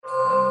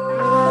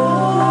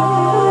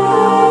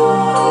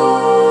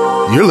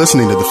You're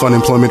listening to the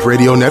Funemployment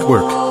Radio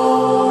Network. The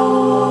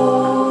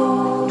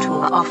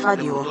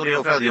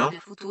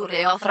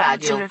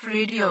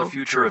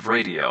future of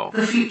radio.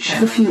 The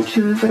future of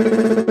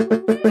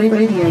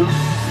radio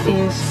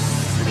is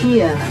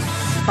here.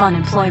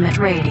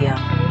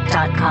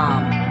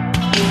 Funemploymentradio.com.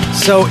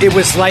 So it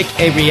was like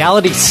a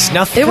reality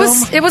snuff film?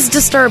 It was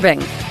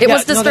disturbing. It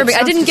was disturbing.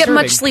 I didn't get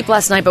much sleep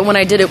last night, but when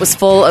I did, it was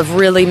full of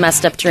really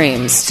messed up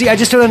dreams. See, I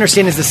just don't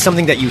understand. Is this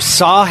something that you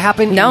saw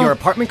happen in your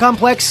apartment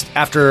complex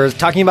after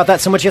talking about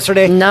that so much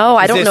yesterday? No,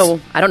 I don't know.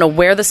 I don't know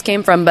where this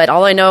came from, but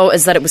all I know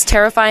is that it was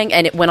terrifying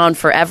and it went on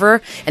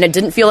forever, and it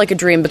didn't feel like a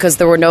dream because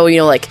there were no,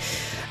 like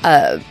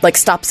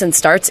stops and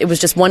starts. It was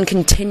just one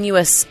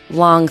continuous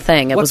long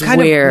thing. It was weird.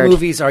 What kind of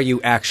movies are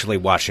you actually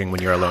watching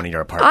when you're alone in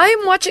your apartment?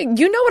 I'm watching,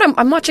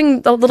 I'm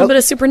watching a little bit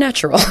of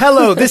Supernatural.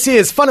 Hello, this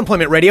is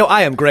Funemployment Radio.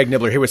 I am Greg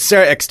Nibbler here with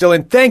Sarah X.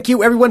 Dillon. Thank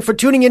you everyone for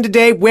tuning in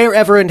today,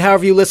 wherever and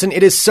however you listen.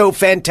 It is so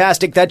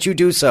fantastic that you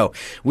do so.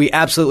 We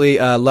absolutely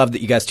love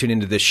that you guys tune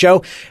into this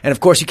show. And of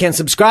course, you can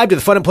subscribe to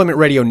the Funemployment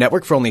Radio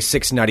Network for only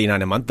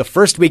 $6.99 a month. The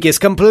first week is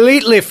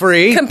completely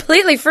free.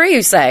 Completely free,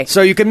 you say?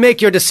 So you can make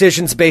your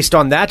decisions based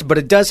on that, but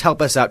it does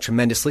help us out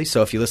tremendously.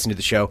 So if you listen to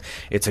the show,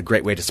 it's a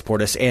great way to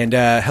support us. And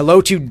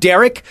hello to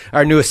Derek,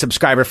 our newest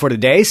subscriber for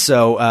today.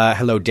 So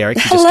hello, Derek.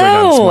 You just turned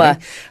on this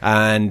morning.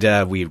 And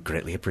we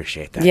greatly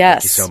appreciate that.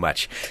 Yes. Thank you so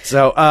much.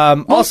 So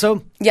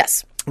also...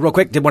 Yes. Real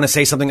quick, did want to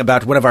say something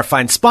about one of our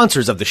fine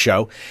sponsors of the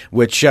show,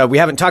 which we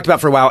haven't talked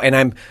about for a while, and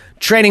I'm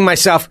training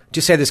myself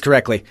to say this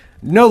correctly.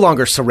 No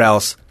longer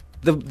Sorrells.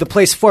 The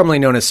place formerly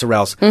known as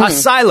Sorrells.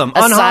 ASYLUM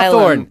on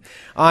Hawthorne.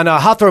 On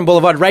Hawthorne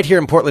Boulevard, right here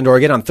in Portland,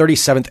 Oregon, on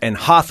 37th and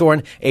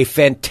Hawthorne. A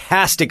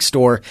fantastic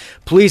store.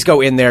 Please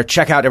go in there.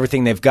 Check out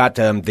everything they've got.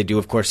 They do,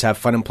 of course, have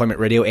Fun Employment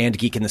Radio and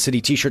Geek in the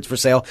City t-shirts for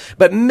sale.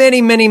 But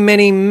many, many,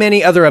 many,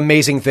 many other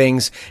amazing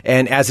things.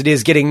 And as it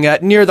is getting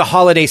near the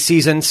holiday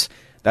seasons...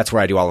 That's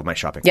where I do all of my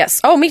shopping. Yes.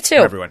 Oh, me too.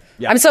 For everyone.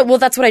 Yeah.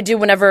 That's what I do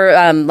whenever,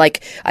 I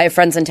have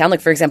friends in town. Like,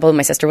 for example,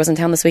 my sister was in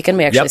town this weekend.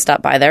 We actually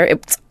stopped by there.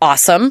 It's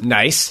awesome.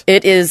 Nice.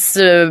 It is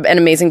an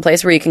amazing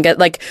place where you can get,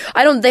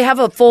 they have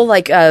a full,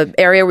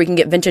 area where you can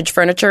get vintage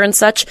furniture and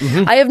such.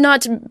 Mm-hmm. I have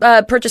not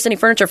purchased any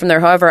furniture from there.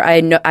 However,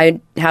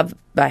 I have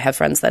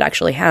friends that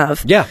actually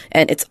have. Yeah.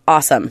 And it's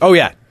awesome. Oh,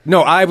 yeah.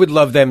 No, I would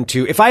love them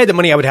to. If I had the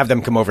money, I would have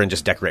them come over and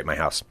just decorate my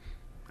house.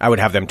 I would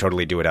have them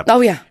totally do it up.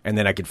 Oh, yeah. And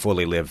then I could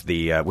fully live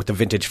with the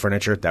vintage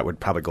furniture. That would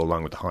probably go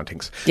along with the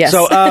hauntings. Yes.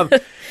 So yeah.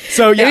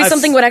 Maybe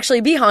something would actually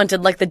be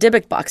haunted, like the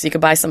Dybbuk box. You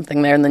could buy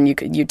something there, and then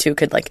you two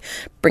could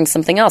bring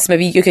something else.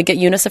 Maybe you could get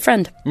Eunice a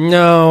friend.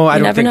 No, I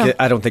don't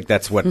think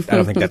that's what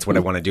I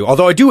want to do.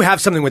 Although I do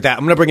have something with that.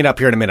 I'm going to bring it up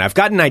here in a minute. I've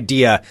got an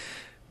idea,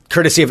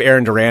 courtesy of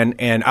Aaron Duran,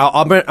 and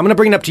I'm going to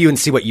bring it up to you and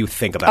see what you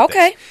think about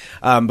this.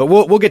 But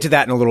we'll get to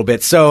that in a little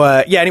bit. So,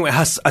 anyway,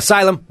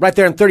 ASYLUM, right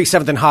there on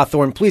 37th and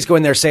Hawthorne. Please go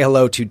in there, say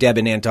hello to Deb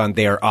and Anton.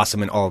 They are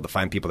awesome, and all of the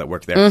fine people that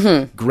work there.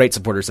 Mm-hmm. Great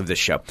supporters of this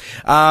show.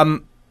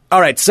 All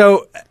right,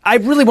 so I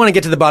really want to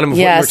get to the bottom of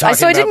what we're talking about.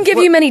 So I didn't give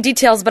you many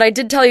details, but I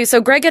did tell you. So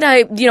Greg and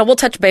I, we'll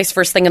touch base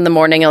first thing in the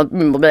morning. We'll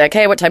be like,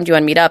 hey, what time do you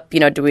want to meet up?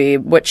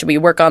 What should we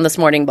work on this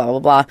morning? Blah, blah,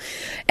 blah.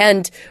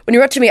 And when he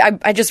wrote to me,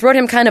 I just wrote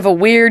him kind of a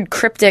weird,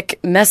 cryptic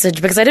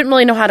message because I didn't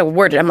really know how to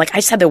word it. I'm like, I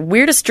just had the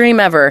weirdest dream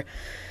ever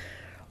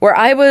where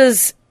I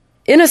was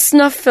in a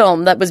snuff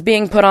film that was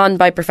being put on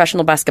by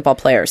professional basketball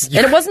players.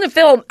 Yeah. And it wasn't a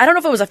film. I don't know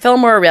if it was a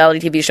film or a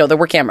reality TV show. There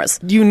were cameras.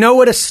 Do you know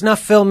what a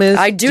snuff film is?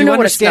 I do know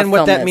what a snuff film is. Do you understand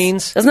what that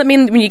means? Doesn't that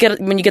mean when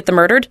you get them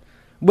murdered?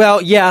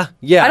 Well, yeah.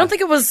 I don't think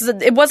it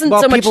wasn't so much...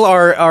 Well, people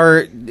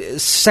are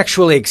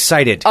sexually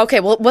excited. Okay,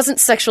 well, it wasn't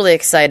sexually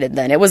excited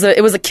then. It was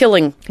a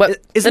killing...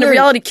 Isn't it a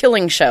reality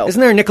killing show? Isn't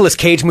there a Nicolas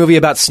Cage movie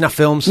about snuff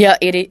films? Yeah,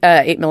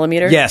 8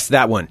 millimeter. Yes,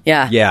 that one.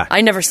 Yeah.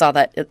 I never saw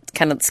that. It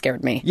kind of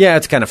scared me. Yeah,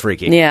 it's kind of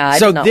freaky. Yeah, I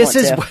did not want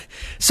to.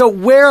 So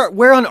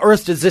where on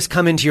earth does this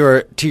come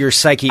into your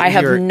psyche? I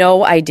have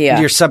no idea.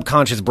 Your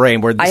subconscious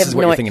brain, where this is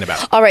what you're thinking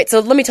about. All right, so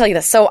let me tell you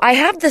this. So I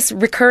have this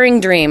recurring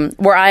dream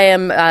where I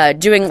am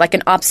doing like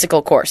an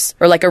obstacle course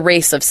or like a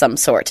race of some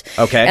sort.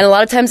 Okay. And a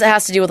lot of times it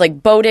has to do with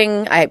like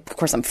boating. Of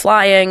course, I'm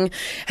flying.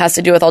 Has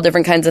to do with all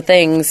different kinds of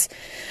things.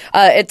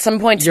 At some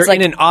point, you're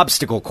in an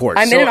obstacle course.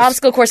 I'm in an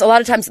obstacle course. A lot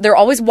of times, there are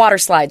always water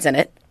slides in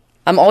it.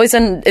 I'm always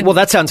in. Well,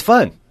 that sounds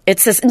fun.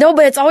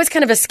 But it's always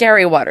kind of a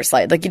scary water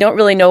slide. Like, you don't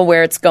really know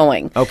where it's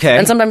going. Okay.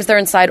 And sometimes they're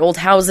inside old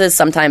houses.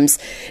 Sometimes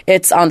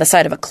it's on the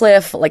side of a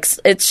cliff. Like,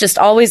 it's just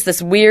always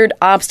this weird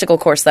obstacle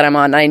course that I'm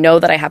on. And I know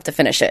that I have to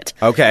finish it.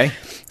 Okay.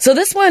 So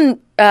this one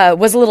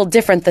was a little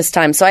different this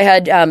time. So I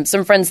had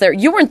some friends there.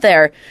 You weren't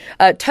there.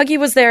 Tuggy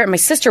was there. And my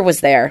sister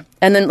was there.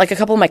 And then, like, a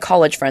couple of my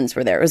college friends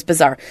were there. It was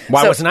bizarre.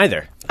 Why wasn't I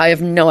there? I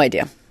have no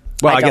idea.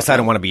 Well, I guess I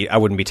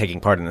wouldn't be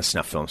taking part in the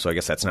snuff film, so I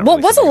guess that's not. Well,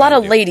 it was a lot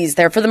of ladies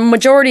there. For the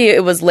majority,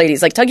 it was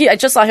ladies. Like Tuggy, I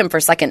just saw him for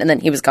a second, and then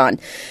he was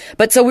gone.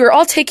 But so we were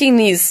all taking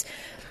these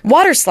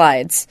water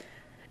slides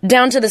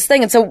down to this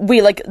thing, and so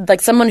we like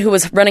someone who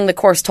was running the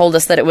course told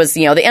us that it was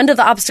the end of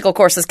the obstacle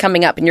course is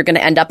coming up, and you're going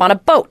to end up on a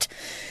boat.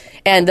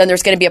 And then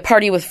there's going to be a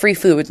party with free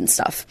food and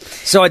stuff.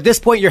 So at this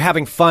point, you're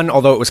having fun,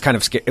 although it was kind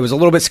of it was a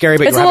little bit scary,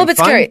 but it's you're a little bit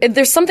fun? scary.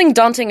 There's something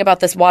daunting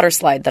about this water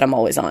slide that I'm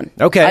always on.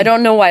 Okay. I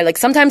don't know why. Like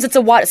sometimes it's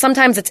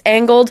sometimes it's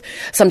angled.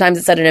 Sometimes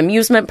it's at an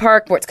amusement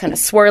park where it's kind of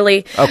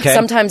swirly. Okay.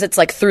 Sometimes it's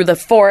like through the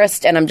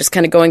forest, and I'm just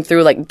kind of going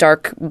through like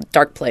dark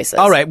places.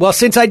 All right. Well,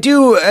 since I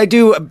do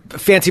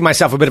fancy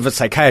myself a bit of a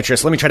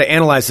psychiatrist, let me try to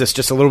analyze this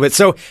just a little bit.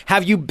 So,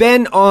 have you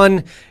been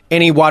on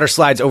any water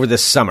slides over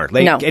this summer?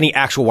 Like, no. Any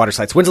actual water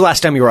slides? When's the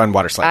last time you were on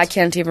water slides? I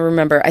can't even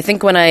remember. I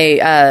think when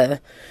I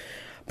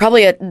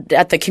probably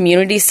at the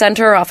community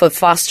center off of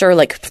Foster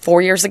like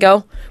 4 years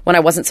ago when I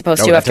wasn't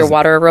supposed to after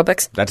water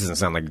aerobics. That doesn't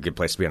sound like a good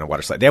place to be on a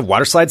water slide. They have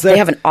water slides there? They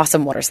have an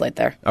awesome water slide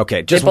there.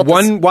 Okay, just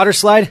one water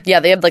slide? Yeah,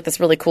 they have like this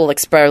really cool like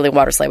spirally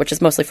water slide, which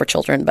is mostly for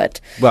children, but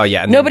well,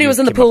 yeah, nobody was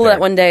in the pool that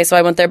one day, so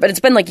I went there, but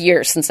it's been like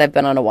years since I've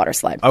been on a water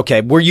slide.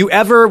 Okay, were you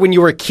ever, when you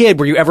were a kid,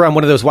 on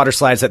one of those water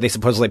slides that they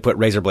supposedly put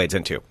razor blades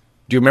into?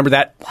 Do you remember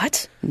that?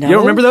 What? No. You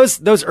don't remember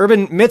those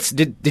urban myths?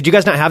 Did you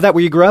guys not have that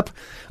where you grew up?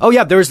 Oh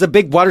yeah, there was the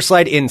big water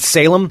slide in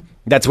Salem.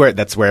 That's where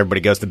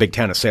everybody goes. The big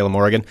town of Salem,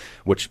 Oregon.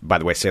 Which, by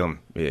the way, Salem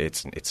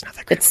it's not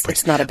that great.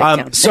 It's not a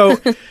big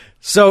town.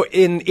 So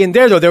in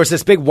there though, there was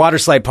this big water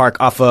slide park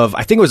off of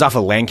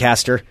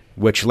Lancaster,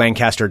 which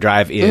Lancaster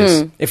Drive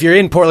is. If you're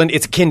in Portland,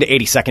 it's akin to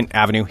 82nd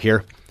Avenue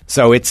here.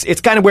 So it's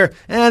kind of where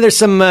there's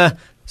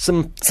some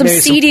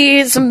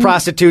seedy, some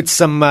prostitutes,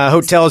 some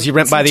hotels you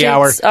rent by the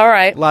hour. All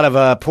right. A lot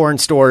of porn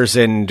stores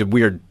and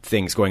weird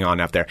things going on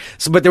out there.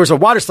 So, but there was a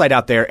water slide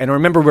out there, and I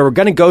remember we were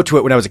going to go to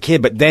it when I was a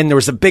kid, but then there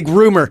was a big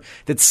rumor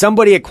that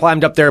somebody had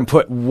climbed up there and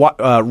put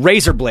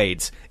razor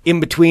blades in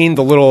between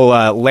the little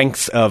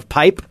lengths of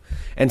pipe.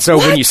 And so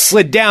when you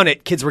slid down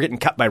it, kids were getting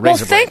cut by razor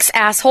blades. Well, thanks,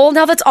 asshole.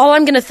 Now that's all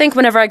I'm going to think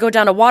whenever I go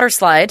down a water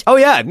slide. Oh,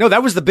 yeah. No,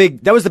 that was the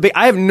big.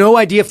 I have no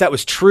idea if that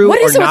was true or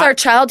not. What is it with our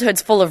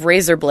childhoods full of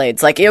razor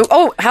blades? Like,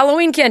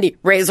 Halloween candy,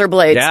 razor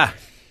blades. Yeah.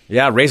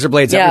 Yeah, razor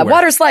blades everywhere. Yeah,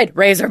 water slide,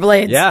 razor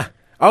blades. Yeah.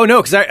 Oh,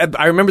 no, because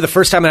I remember the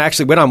first time I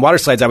actually went on water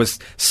slides, I was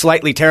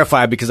slightly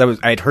terrified because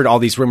I had heard all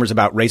these rumors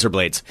about razor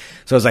blades.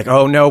 So I was like,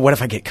 oh, no, what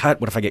if I get cut?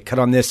 What if I get cut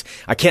on this?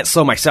 I can't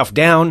slow myself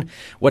down.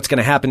 What's going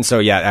to happen? So,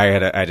 yeah, I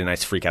had a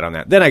nice freak out on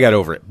that. Then I got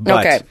over it.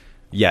 But, okay.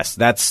 Yes,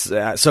 that's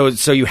so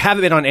you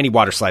haven't been on any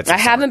water slides this I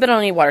haven't summer. been on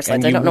any water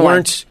slides. And I don't know why. You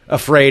weren't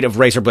afraid of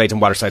razor blades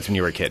and water slides when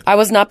you were a kid? I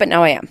was not, but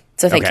now I am.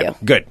 So thank you.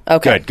 Good.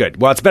 Okay. Good.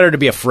 Well, it's better to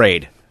be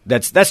afraid.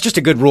 That's just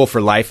a good rule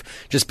for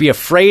life. Just be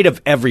afraid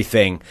of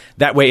everything.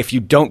 That way, if you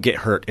don't get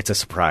hurt, it's a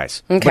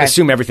surprise. Okay. But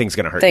assume everything's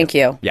going to hurt Thank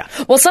you. Yeah.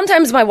 Well,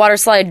 sometimes my water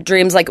slide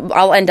dreams, like,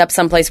 I'll end up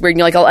someplace weird.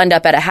 Like, I'll end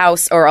up at a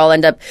house, or I'll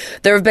end up...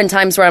 There have been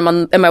times where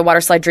I'm in my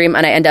water slide dream,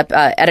 and I end up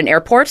at an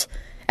airport,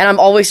 and I'm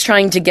always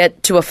trying to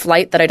get to a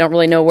flight that I don't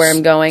really know where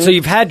I'm going. So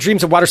you've had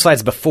dreams of water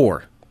slides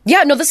before?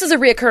 Yeah, no, this is a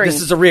reoccurring.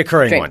 This is a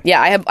reoccurring dream. one. Yeah,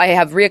 I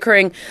have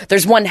reoccurring.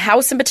 There's one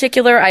house in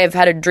particular I have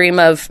had a dream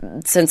of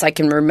since I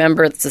can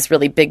remember. It's this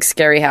really big,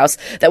 scary house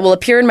that will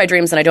appear in my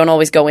dreams, and I don't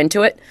always go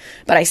into it,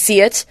 but I see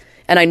it.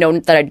 And I know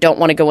that I don't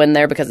want to go in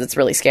there because it's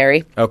really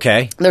scary.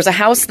 Okay. There's a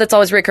house that's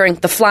always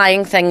reoccurring. The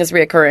flying thing is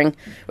reoccurring,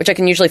 which I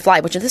can usually fly.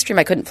 Which in this dream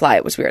I couldn't fly.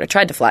 It was weird. I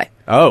tried to fly.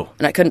 Oh.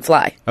 And I couldn't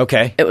fly.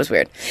 Okay. It was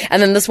weird. And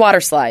then this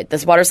water slide,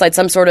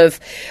 some sort of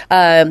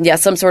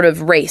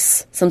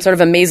race, some sort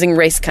of amazing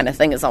race kind of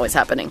thing is always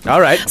happening.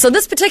 All right. So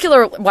this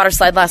particular water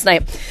slide last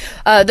night,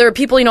 there were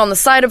people, on the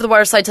side of the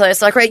water slide telling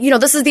us, like, right,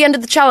 this is the end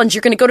of the challenge.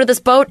 You're going to go to this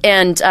boat,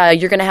 and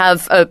you're going to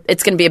have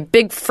it's going to be a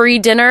big free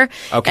dinner,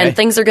 and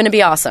things are going to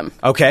be awesome.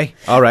 Okay.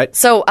 All right.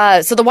 So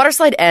the water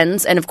slide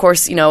ends, and of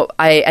course,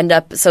 I end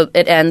up, so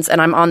it ends, and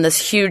I'm on this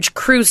huge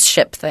cruise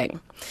ship thing.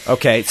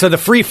 Okay, so the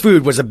free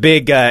food was a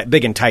big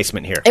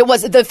enticement here. It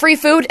was the free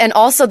food, and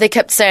also they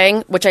kept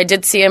saying, which I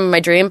did see in my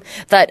dream,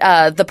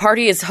 that the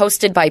party is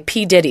hosted by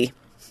P.Diddy.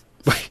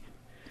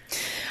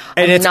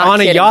 And it's on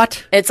a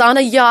yacht? It's on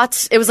a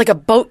yacht. It was like a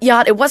boat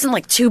yacht. It wasn't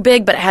like too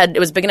big, but it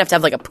was big enough to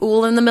have like a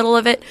pool in the middle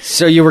of it.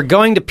 So you were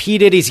going to P.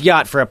 Diddy's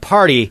yacht for a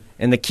party,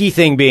 and the key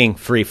thing being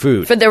free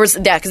food. But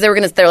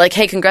because they're like,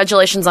 hey,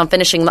 congratulations on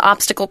finishing the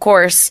obstacle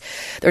course.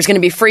 There's going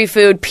to be free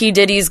food. P.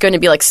 Diddy's going to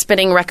be like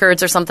spinning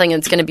records or something, and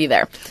it's going to be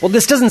there. Well,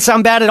 this doesn't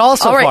sound bad at all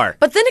so far.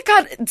 But then it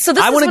got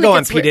I want to go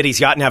on P. Diddy's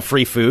yacht and have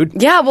free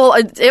food. Yeah, well,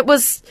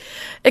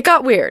 it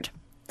got weird.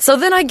 So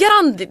then I get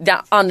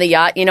on the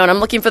yacht, and I'm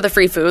looking for the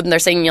free food, and they're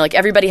saying, like,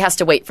 everybody has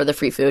to wait for the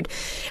free food.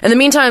 In the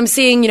meantime, I'm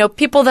seeing,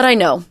 people that I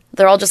know.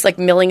 They're all just, like,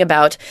 milling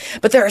about.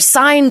 But there are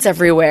signs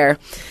everywhere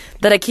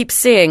that I keep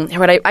seeing.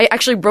 I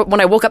actually wrote,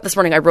 when I woke up this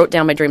morning, I wrote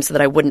down my dream so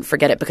that I wouldn't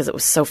forget it because it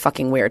was so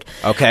fucking weird.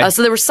 Okay.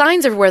 So there were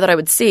signs everywhere that I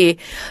would see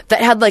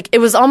that had, like, it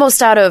was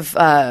almost out of,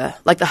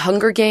 like, the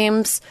Hunger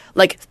Games,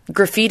 like,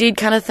 graffitied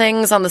kind of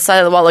things on the side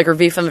of the wall, like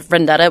V for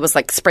Vendetta. It was,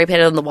 like, spray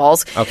painted on the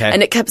walls. Okay.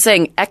 And it kept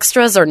saying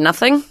extras or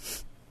nothing.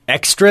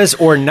 Extras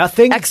or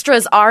nothing?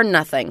 Extras are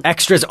nothing.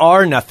 Extras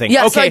are nothing.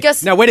 Yeah, okay. so I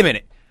guess... Now, wait a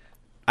minute.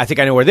 I think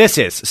I know where this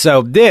is.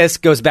 So this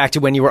goes back to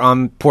when you were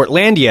on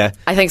Portlandia.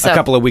 I think so. A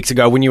couple of weeks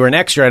ago when you were an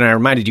extra, and I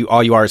reminded you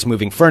all you are is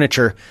moving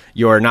furniture.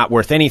 You're not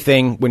worth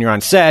anything when you're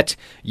on set.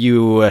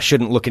 You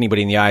shouldn't look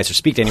anybody in the eyes or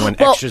speak to anyone.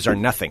 Extras are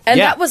nothing. And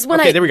that was when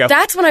there we go.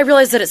 That's when I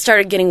realized that it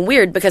started getting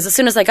weird, because as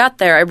soon as I got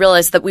there, I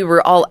realized that we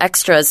were all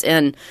extras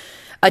in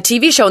a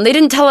TV show, and they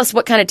didn't tell us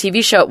what kind of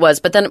TV show it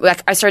was, but then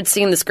I started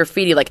seeing this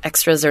graffiti, like,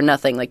 extras or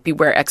nothing, like,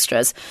 beware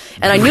extras.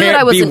 And I knew that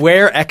I was...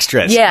 Beware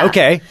extras. Yeah.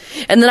 Okay.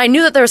 And then I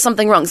knew that there was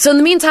something wrong. So in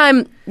the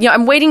meantime,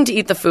 I'm waiting to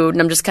eat the food,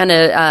 and I'm just kind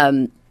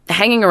of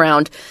hanging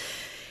around.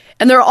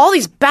 And there are all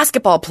these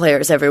basketball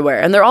players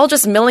everywhere, and they're all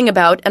just milling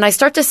about, and I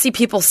start to see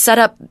people set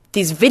up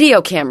these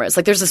video cameras.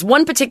 Like, there's this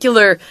one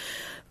particular...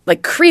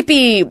 like,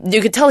 creepy,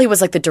 you could tell he was,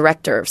 like, the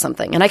director of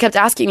something. And I kept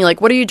asking me, like,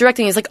 what are you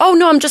directing? He's like, oh,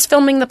 no, I'm just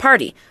filming the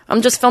party.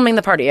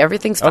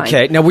 Everything's fine.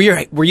 Okay. Now,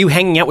 were you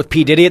hanging out with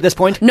P.Diddy at this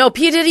point? No,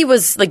 P.Diddy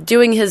was, like,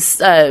 doing his,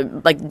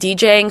 like,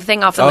 DJing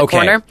thing off in the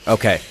corner.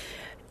 Okay.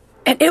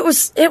 And it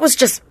was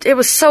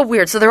so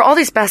weird. So there were all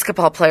these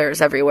basketball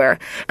players everywhere.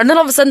 And then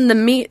all of a sudden,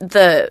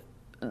 the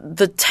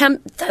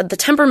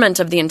temperament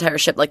of the entire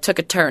ship, like, took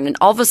a turn. And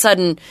all of a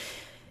sudden...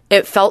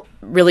 it felt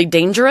really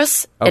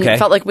dangerous, and it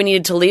felt like we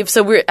needed to leave.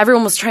 So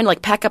everyone was trying to,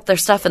 like, pack up their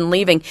stuff and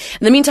leaving.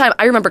 In the meantime,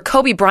 I remember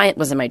Kobe Bryant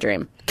was in my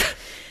dream.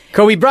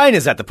 Kobe Bryant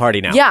is at the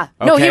party now. Yeah.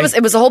 No, Okay.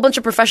 it was a whole bunch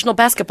of professional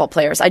basketball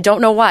players. I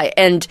don't know why.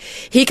 And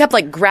he kept,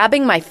 like,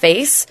 grabbing my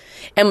face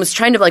and was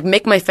trying to, like,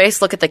 make my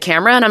face look at the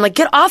camera. And I'm like,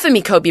 get off of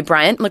me, Kobe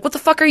Bryant. I'm like, what the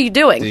fuck are you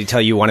doing? Did he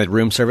tell you wanted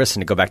room service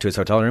and to go back to his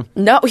hotel room?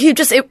 No, he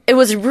just, it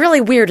was really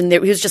weird. And he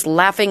was just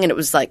laughing, and it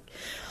was like...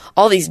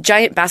 all these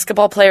giant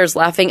basketball players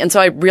laughing, and so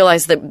I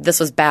realized that this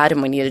was bad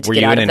and we needed to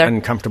get out of there. Were you in an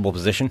uncomfortable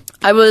position?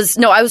 I was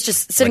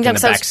just sitting down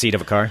in the back seat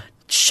of a car?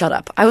 Shut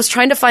up. I was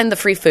trying to find the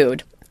free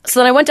food. So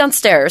then I went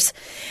downstairs,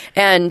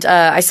 and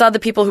I saw the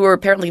people who were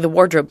apparently the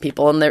wardrobe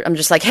people, and I'm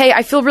just like, hey,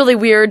 I feel really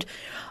weird.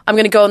 I'm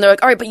going to go, and they're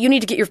like, all right, but you need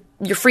to get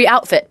your free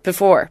outfit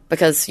before,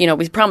 because,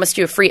 we promised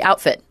you a free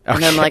outfit.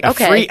 And I'm like,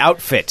 okay. A free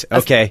outfit.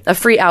 Okay. A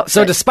free outfit.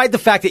 So despite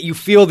the fact that you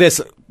feel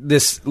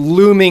this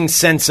looming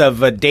sense of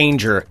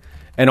danger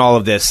and all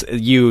of this,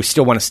 you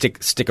still want to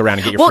stick around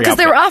and get your free outfit. Well, because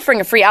they were offering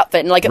a free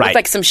outfit, and like it looked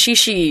like some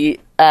shishi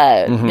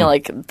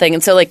like thing.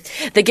 And so like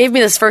they gave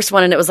me this first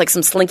one, and it was like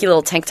some slinky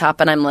little tank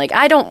top, and I'm like,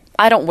 I don't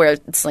wear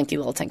slinky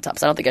little tank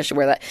tops. I don't think I should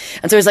wear that.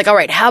 And so he's like, all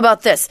right, how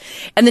about this?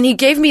 And then he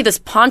gave me this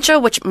poncho,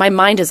 which my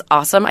mind is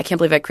awesome. I can't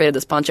believe I created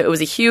this poncho. It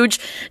was a huge,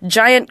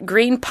 giant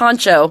green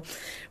poncho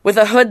with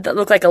a hood that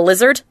looked like a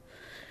lizard.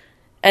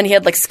 And he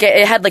had like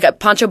it had like a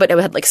poncho, but it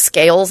had like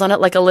scales on it,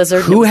 like a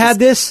lizard. Who had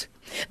this?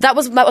 That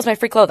was my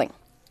free clothing.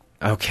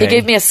 Okay. He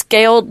gave me a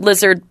scaled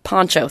lizard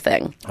poncho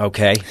thing.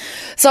 Okay.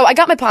 So I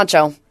got my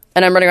poncho,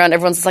 and I'm running around.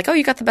 Everyone's just like, "Oh,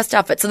 you got the best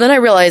outfit." So then I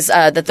realized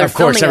that they're filming us. Of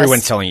course,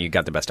 everyone's telling you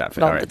got the best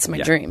outfit. Well, all right. it's my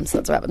dreams.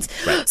 That's what happens.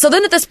 Right. So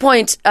then at this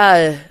point,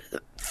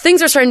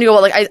 things are starting to go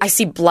well. Like I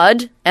see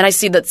blood, and I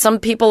see that some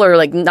people are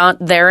like not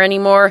there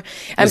anymore.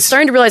 I'm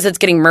starting to realize that it's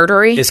getting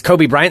murdery. Is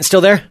Kobe Bryant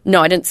still there?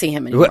 No, I didn't see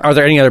him anymore. Are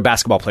there any other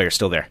basketball players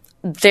still there?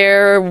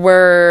 They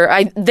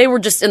were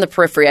just in the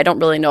periphery. I don't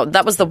really know.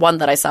 That was the one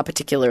that I saw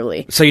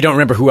particularly. So you don't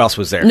remember who else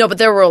was there? No, but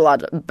there were a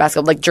lot of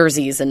basketball, like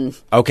jerseys and...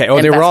 Okay. Oh,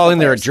 and they were all in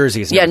there players. at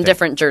jerseys and yeah, everything. in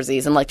different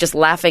jerseys, and like just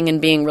laughing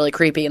and being really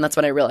creepy. And that's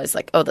when I realized,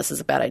 like, oh, this is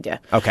a bad idea.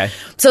 Okay.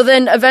 So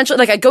then eventually,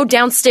 like, I go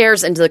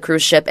downstairs into the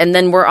cruise ship, and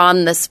then we're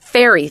on this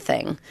ferry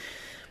thing.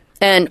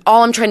 And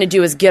all I'm trying to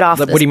do is get off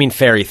this. What do you mean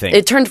ferry thing?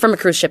 It turned from a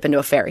cruise ship into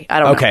a ferry. I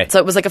don't know. Okay. So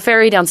it was like a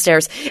ferry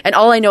downstairs, and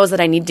all I know is that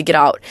I need to get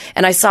out.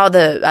 And I saw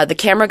the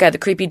camera guy, the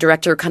creepy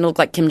director, kind of looked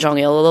like Kim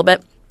Jong-il a little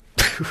bit.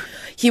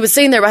 He was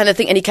sitting there behind the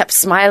thing, and he kept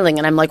smiling.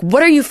 And I'm like,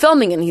 what are you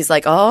filming? And he's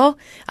like, oh,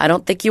 I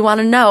don't think you want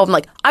to know. I'm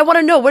like, I want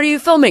to know. What are you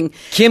filming?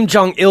 Kim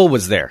Jong-il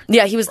was there.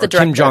 Yeah, he was the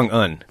director. Kim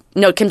Jong-un.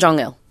 No, Kim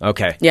Jong-il.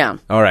 Okay. Yeah.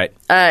 All right.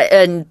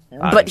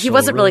 But he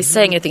wasn't really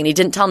saying anything, and he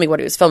didn't tell me what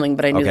he was filming,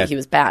 but I knew that he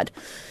was bad.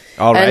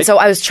 All right. And so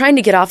I was trying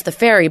to get off the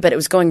ferry, but it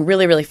was going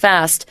really, really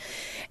fast.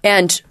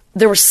 And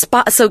there were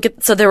so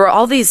there were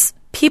all these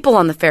people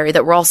on the ferry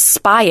that were all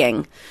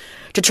spying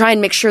to try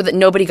and make sure that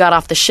nobody got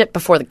off the ship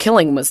before the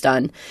killing was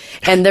done.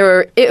 And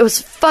it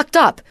was fucked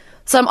up.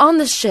 So I'm on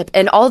this ship,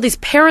 and all these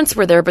parents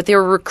were there, but they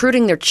were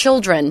recruiting their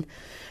children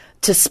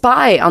to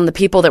spy on the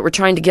people that were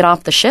trying to get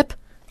off the ship.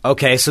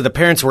 Okay, so the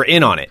parents were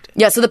in on it.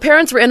 Yeah, so the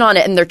parents were in on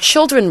it, and their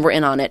children were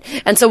in on it.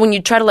 And so when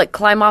you try to like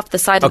climb off the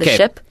side of the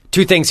ship...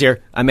 Two things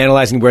here. I'm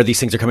analyzing where these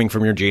things are coming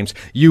from your dreams.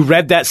 You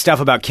read that stuff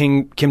about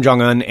Kim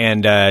Jong-un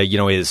and,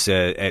 his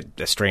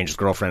estranged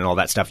girlfriend and all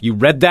that stuff. You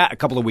read that a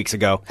couple of weeks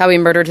ago. How he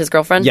murdered his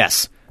girlfriend?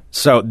 Yes.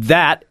 So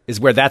that is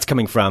where that's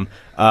coming from.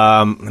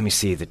 Let me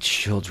see. The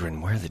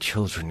children. Where are the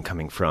children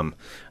coming from?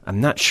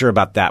 I'm not sure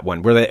about that one.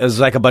 It was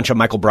like a bunch of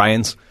Michael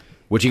Bryans.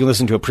 which you can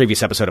listen to a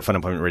previous episode of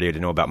Funemployment Radio to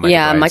know about Michael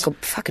Yeah,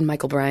 Bryan's.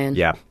 Michael Bryan.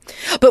 Yeah.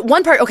 But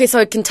one part, okay, so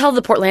I can tell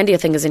the Portlandia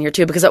thing is in here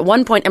too, because at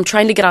one point I'm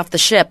trying to get off the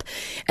ship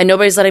and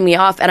nobody's letting me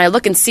off, and I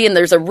look and see, and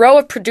there's a row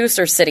of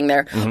producers sitting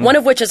there, one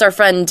of which is our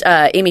friend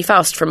Amy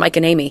Faust from Mike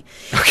and Amy.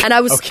 Okay. And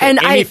I was, and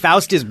Amy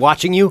Faust is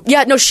watching you?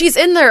 Yeah, no, she's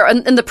in there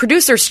in the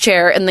producer's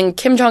chair, and then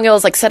Kim Jong-il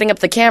is like setting up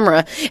the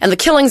camera, and the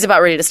killing's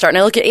about ready to start, and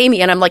I look at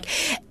Amy, and I'm like,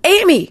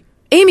 Amy,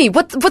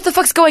 what the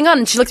fuck's going on?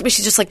 And she looks at me,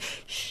 she's just like,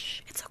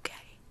 shh, it's okay.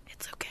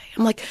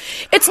 I'm like,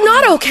 it's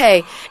not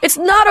okay. It's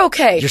not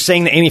okay. You're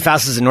saying that Amy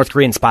Faust is a North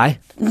Korean spy?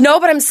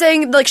 No, but I'm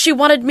saying, like, she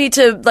wanted me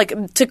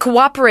to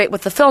cooperate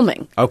with the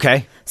filming.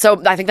 Okay.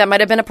 So I think that might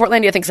have been a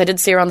Portlandia thing, because I did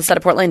see her on the set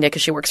of Portlandia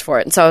because she works for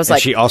it. And so I was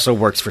like... she also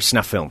works for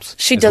snuff films.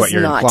 She does what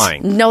you're not.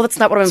 Implying. No, that's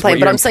not what I'm implying.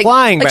 But I'm saying...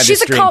 Like,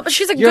 she's a good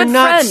friend. You're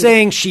not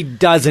saying she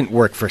doesn't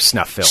work for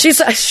snuff films.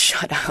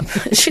 Shut up.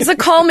 She's a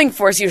calming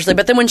force usually.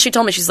 But then when she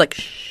told me, she's like,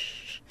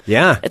 shh.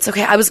 Yeah. It's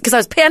okay. Because I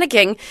was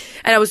panicking,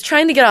 and I was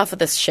trying to get off of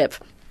this ship.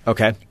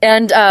 Okay.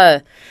 And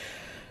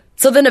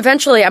so then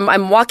eventually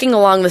I'm walking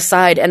along the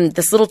side, and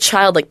this little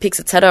child like peeks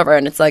its head over,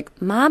 and it's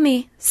like,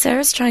 Mommy,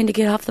 Sarah's trying to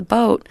get off the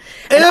boat.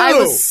 And I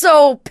was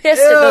so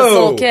pissed at this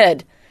little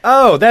kid.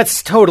 Oh,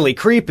 that's totally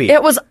creepy.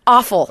 It was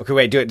awful. Okay,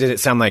 wait, did it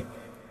sound like...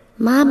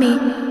 Mommy,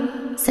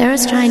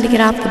 Sarah's trying to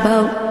get off the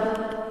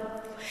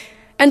boat.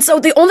 And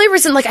so the only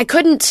reason, like,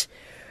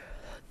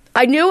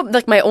 I knew,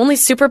 like, my only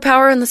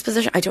superpower in this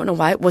position, I don't know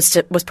why, was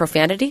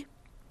profanity.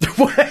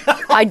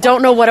 I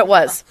don't know what it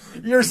was.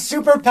 Your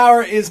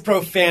superpower is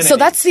profanity. So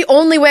that's the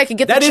only way I could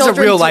get the children. That is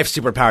a real life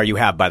superpower you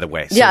have, by the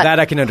way. So that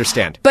I can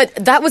understand. But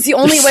that was the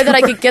only way that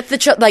I could get the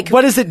children. Like,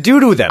 what does it do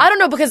to them? I don't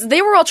know, because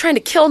they were all trying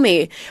to kill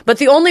me. But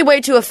the only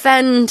way to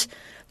offend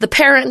the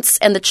parents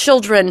and the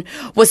children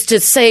was to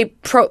say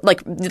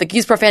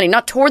use profanity,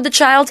 not toward the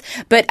child,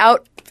 but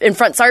out in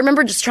front. So I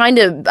remember just trying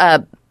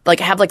to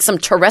have like some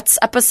Tourette's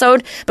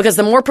episode, because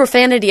the more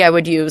profanity I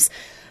would use,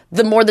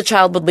 the more the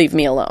child would leave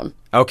me alone.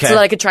 Okay. So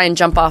that I could try and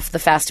jump off the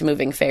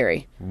fast-moving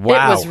ferry.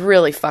 Wow. It was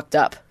really fucked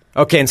up.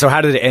 Okay, and so how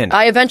did it end?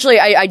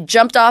 I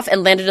jumped off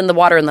and landed in the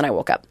water, and then I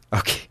woke up.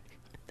 Okay.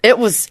 It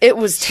was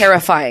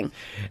terrifying.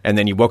 And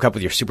then you woke up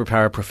with your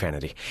superpower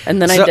profanity. And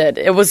then I did.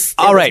 It was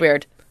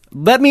weird.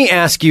 Let me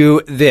ask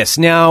you this.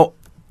 Now,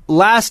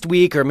 last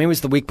week, or maybe it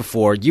was the week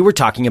before, you were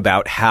talking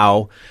about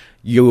how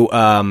you...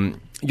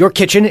 your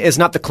kitchen is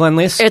not the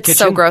cleanliest It's kitchen.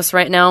 so gross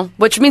right now.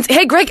 Which means,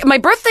 hey, Greg, my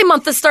birthday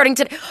month is starting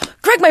today.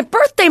 Greg, my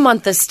birthday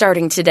month is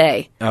starting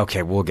today.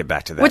 Okay, we'll get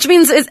back to that. Which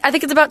means I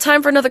think it's about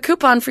time for another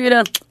coupon for you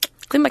to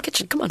clean my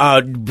kitchen. Come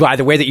on. By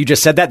the way that you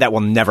just said that will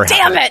never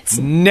happen. Damn it!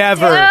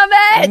 Never. Damn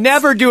it!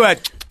 Never do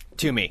it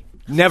to me.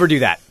 Never do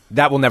that.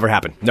 That will never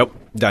happen. Nope.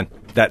 Done.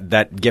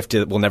 That gift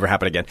will never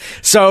happen again.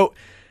 So...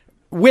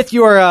 With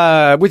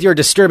your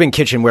disturbing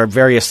kitchen where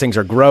various things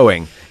are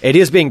growing, it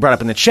is being brought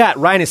up in the chat.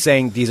 Ryan is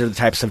saying these are the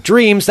types of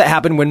dreams that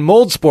happen when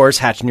mold spores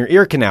hatch in your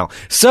ear canal.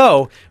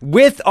 So,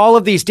 with all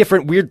of these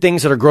different weird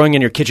things that are growing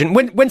in your kitchen,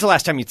 when's the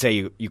last time you'd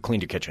say you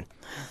cleaned your kitchen?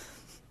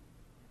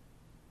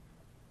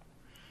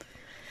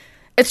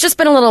 It's just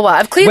been a little while.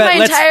 I've cleaned my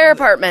entire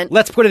apartment.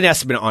 Let's put an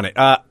estimate on it.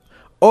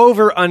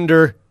 Over,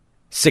 under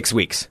 6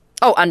 weeks.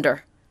 Oh,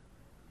 under.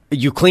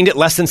 You cleaned it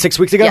less than 6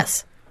 weeks ago?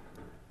 Yes.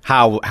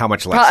 How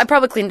much less? I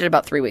probably cleaned it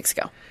about 3 weeks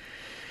ago.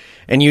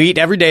 And you eat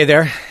every day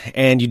there,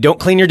 and you don't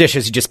clean your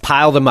dishes. You just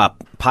pile them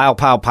up.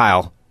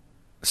 Pile.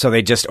 So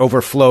they just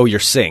overflow your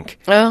sink.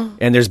 Oh.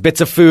 And there's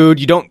bits of food.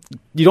 You don't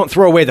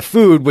throw away the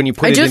food when you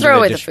put it into the dish. I do throw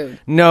away the food.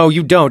 No,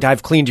 you don't.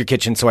 I've cleaned your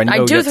kitchen, so I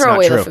know that's not true. I do throw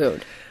away the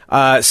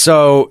food.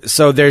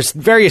 So there's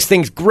various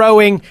things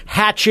growing,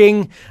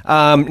 hatching.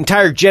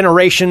 Entire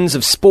generations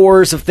of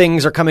spores of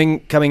things are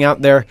coming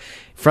out there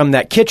from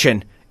that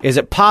kitchen. Is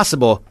it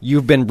possible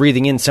you've been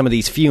breathing in some of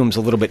these fumes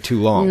a little bit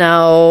too long?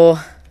 No.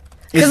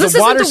 Is the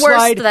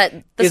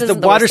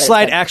water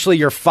slide actually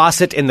your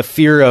faucet in the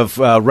fear of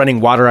running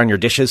water on your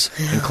dishes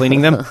and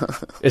cleaning them?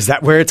 Is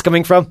that where it's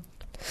coming from?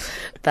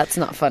 That's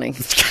not funny.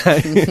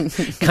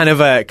 kind of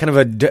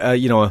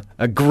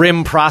a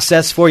grim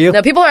process for you.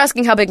 No, people are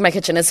asking how big my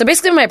kitchen is. So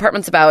basically, my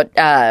apartment's about.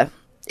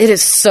 It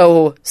is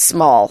so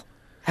small.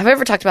 Have I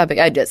ever talked about how big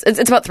it is?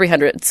 It's about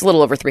 300. It's a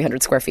little over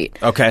 300 square feet.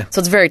 Okay. So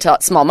it's very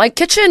small. My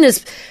kitchen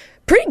is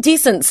pretty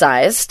decent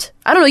sized.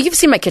 I don't know. You've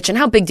seen my kitchen.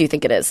 How big do you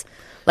think it is?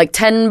 Like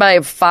 10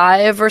 by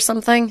 5 or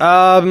something?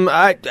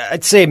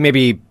 I'd say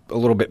maybe a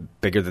little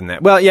bit bigger than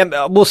that. Well,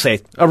 yeah, we'll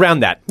say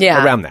around that.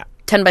 Yeah. Around that.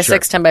 10 by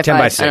 6, 10 by 5. 10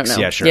 by 6, I don't know.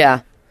 yeah, sure.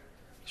 Yeah.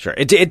 Sure.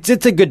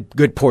 It's a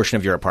good portion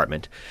of your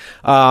apartment.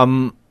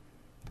 All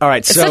right,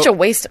 it's such a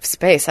waste of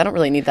space. I don't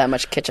really need that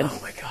much kitchen. Oh,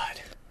 my God.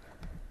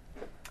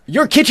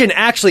 Your kitchen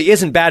actually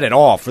isn't bad at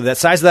all. For the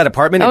size of that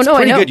apartment, it's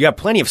pretty good. You have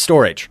plenty of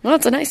storage. Well,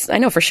 I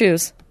know, for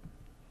shoes.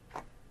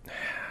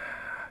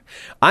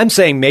 I'm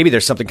saying maybe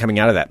there's something coming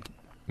out of that.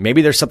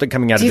 Maybe there's something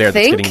coming out of there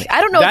that's getting... I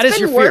don't know. It's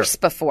been worse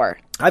before.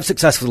 I've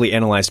successfully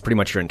analyzed pretty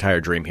much your entire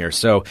dream here.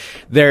 So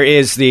there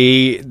is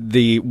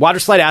the water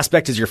slide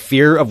aspect is your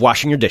fear of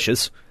washing your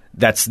dishes.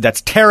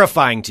 that's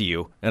terrifying to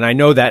you, and I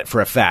know that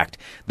for a fact.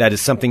 That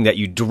is something that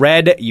you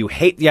dread. You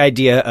hate the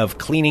idea of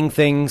cleaning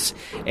things,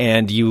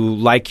 and you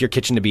like your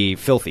kitchen to be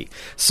filthy.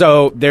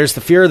 So there's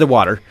the fear of the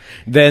water.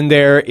 Then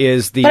there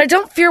is the... But I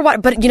don't fear water.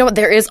 But you know what?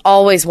 There is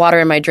always water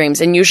in my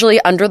dreams, and usually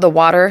under the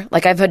water.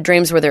 Like, I've had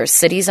dreams where there are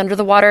cities under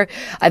the water.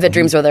 I've had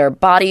dreams where there are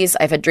bodies.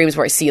 I've had dreams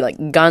where I see,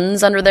 like,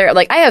 guns under there.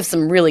 Like, I have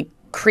some really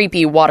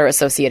creepy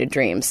water-associated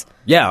dreams.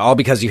 Yeah, all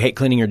because you hate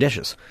cleaning your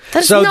dishes.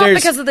 That's not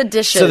because of the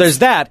dishes. So there's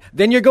that.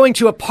 Then you're going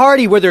to a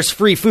party where there's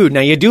free food.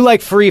 Now, you do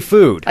like free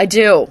food. I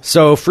do.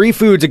 So free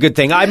food's a good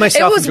thing. I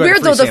myself It was enjoyed weird,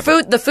 a free though.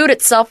 sample. The food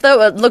itself,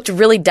 though, it looked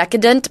really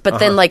decadent. But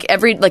then, like,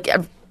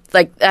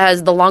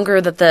 as the longer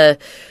that the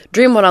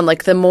dream went on,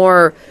 like, the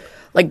more...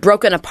 like,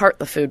 broken apart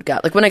the food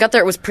got. Like, when I got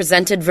there, it was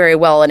presented very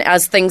well. And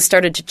as things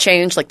started to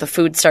change, like, the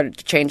food started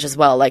to change as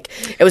well. Like,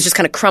 it was just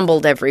kind of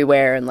crumbled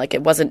everywhere. And, like,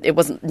 it wasn't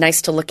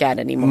nice to look at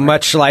anymore.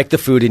 Much like the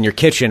food in your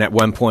kitchen, at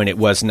one point it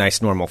was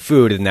nice, normal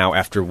food. And now,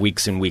 after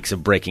weeks and weeks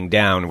of breaking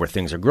down where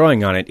things are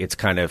growing on it, it's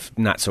kind of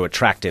not so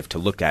attractive to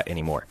look at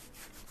anymore.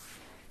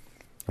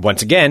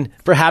 Once again,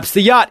 perhaps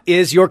the yacht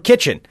is your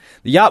kitchen.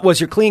 The yacht was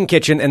your clean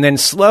kitchen, and then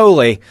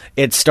slowly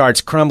it starts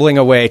crumbling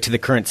away to the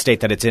current state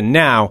that it's in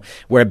now,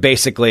 where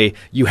basically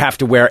you have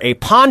to wear a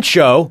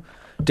poncho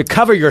to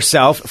cover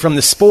yourself from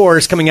the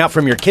spores coming out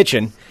from your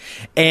kitchen.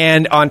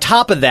 And on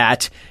top of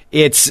that,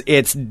 it's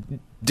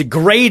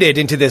degraded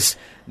into this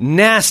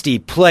nasty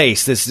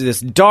place, this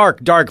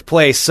dark, dark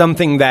place,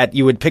 something that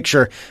you would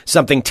picture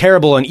something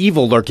terrible and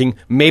evil lurking,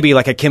 maybe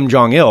like a Kim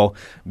Jong-il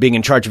being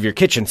in charge of your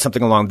kitchen,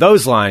 something along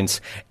those lines.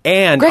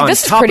 And Greg, on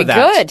this is top pretty of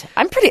that, good.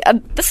 I'm pretty.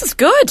 This is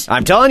good.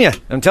 I'm telling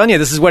you,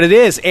 this is what it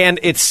is. And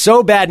it's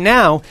so bad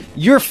now,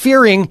 you're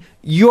fearing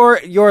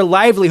your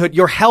livelihood,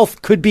 your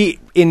health could be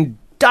in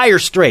dire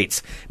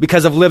straits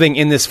because of living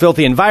in this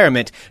filthy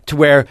environment, to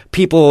where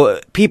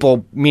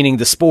people, meaning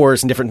the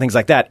spores and different things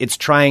like that, it's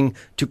trying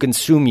to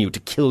consume you,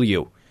 to kill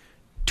you,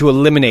 to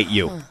eliminate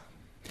you.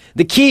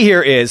 The key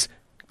here is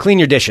clean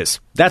your dishes.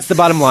 That's the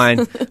bottom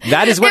line.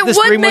 That is what this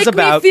dream was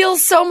about. It would make me feel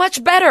so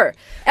much better.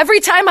 Every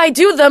time I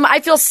do them, I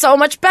feel so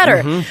much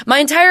better. My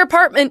entire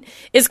apartment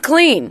is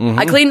clean.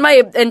 I cleaned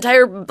my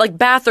entire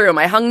bathroom.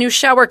 I hung new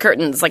shower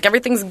curtains. Like,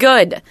 everything's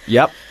good.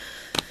 Yep.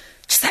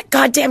 Just that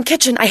goddamn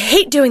kitchen. I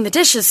hate doing the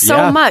dishes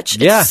so much.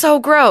 It's so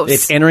gross.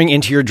 It's entering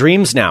into your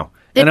dreams now.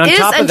 It and on is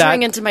top of entering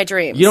that, into my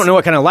dreams. You don't know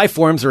what kind of life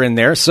forms are in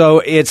there, so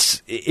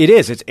it's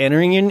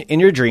entering in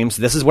your dreams.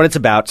 This is what it's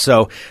about.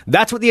 So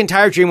that's what the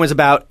entire dream was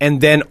about.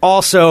 And then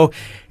also,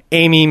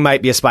 Amy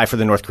might be a spy for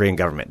the North Korean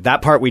government.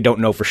 That part we don't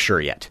know for sure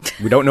yet.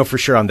 We don't know for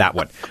sure on that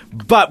one.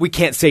 But we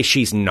can't say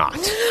she's not.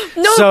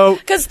 No,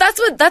 because that's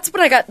what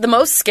I got the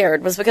most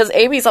scared, was because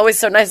Amy's always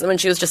so nice, and when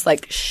she was just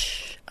like,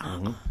 shh.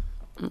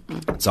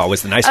 It's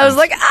always the nice I ones. was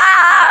like,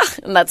 ah!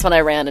 And that's when I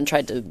ran and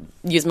tried to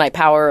use my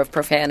power of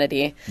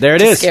profanity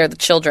to scare the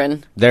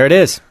children. There it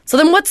is. So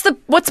then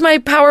what's my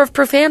power of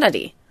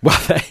profanity? Well,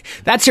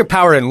 that's your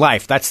power in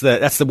life. That's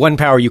the one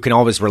power you can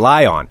always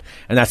rely on.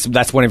 And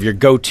that's one of your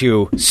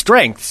go-to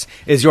strengths,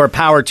 is your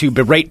power to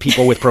berate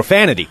people with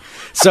profanity.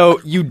 So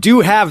you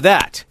do have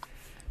that.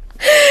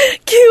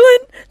 Keelan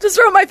just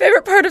wrote, my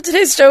favorite part of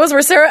today's show is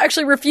where Sarah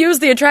actually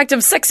refused the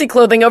attractive sexy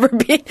clothing over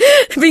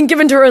being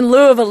given to her in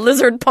lieu of a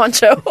lizard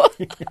poncho.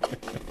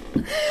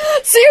 Seriously,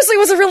 it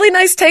was a really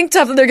nice tank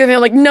top that they're giving.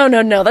 I'm like,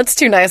 no, that's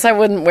too nice. I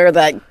wouldn't wear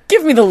that.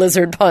 Give me the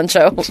lizard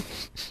poncho.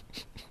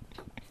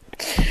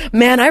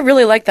 Man, I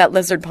really like that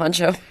lizard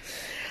poncho.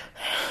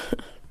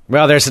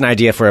 Well, there's an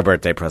idea for a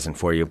birthday present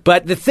for you.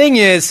 But the thing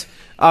is,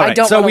 all right,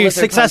 so we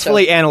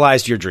successfully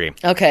analyzed your dream.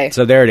 Okay.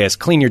 So there it is.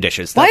 Clean your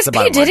dishes. That's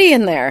Why is P.Diddy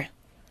in there?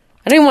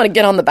 I don't even want to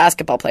get on the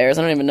basketball players.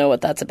 I don't even know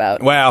what that's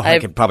about. Well, I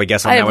could probably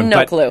guess on that one. I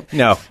have no clue.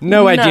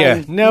 No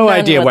idea. No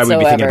idea why we'd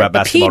be thinking about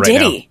basketball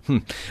P.Diddy.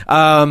 right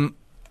now.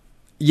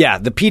 Yeah,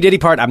 the P.Diddy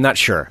part, I'm not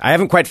sure. I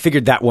haven't quite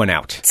figured that one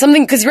out.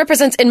 Something, because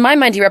in my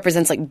mind, he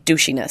represents, like,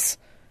 douchiness.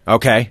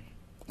 Okay.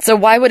 So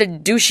why would a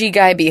douchey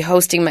guy be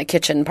hosting my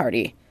kitchen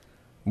party?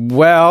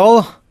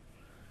 Well,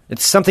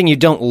 it's something you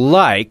don't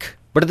like,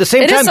 but at the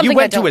same time, you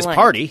went to his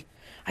party.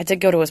 I did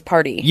go to his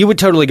party. You would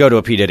totally go to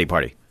a P.Diddy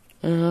party.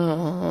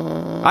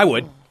 I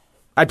would.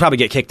 I'd probably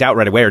get kicked out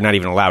right away or not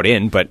even allowed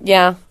in, but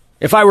yeah,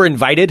 if I were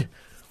invited,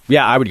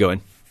 yeah, I would go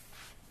in.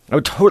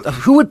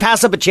 Who would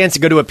pass up a chance to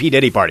go to a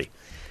P.Diddy party?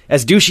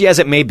 As douchey as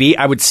it may be,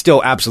 I would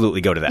still absolutely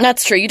go to that.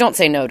 That's true. You don't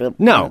say no to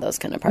one of those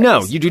kind of parties.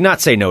 No, you do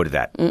not say no to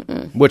that.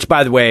 Which,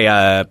 by the way,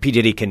 P.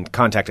 Diddy can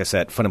contact us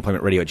at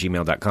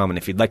funemploymentradio@gmail.com. And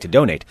if you'd like to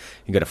donate,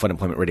 you can go to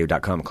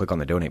funemploymentradio.com and click on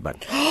the donate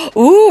button.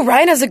 Ooh,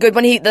 Ryan has a good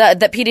one.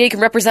 That P. Diddy can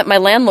represent my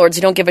landlords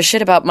who don't give a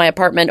shit about my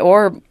apartment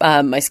or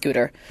my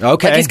scooter.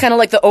 Okay. Like, he's kind of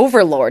like the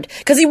overlord.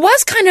 Because he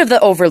was kind of the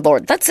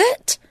overlord. That's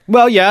it.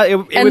 Well, yeah, it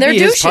would be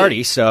his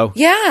party, so.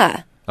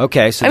 Yeah.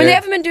 Okay, so I mean, they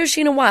haven't been douchey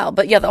in a while,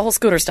 but yeah, the whole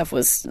scooter stuff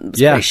was pretty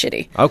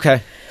shitty.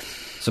 Okay.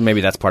 So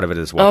maybe that's part of it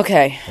as well.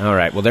 Okay. All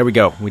right. Well, there we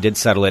go. We did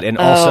settle it. And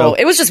Oh, also...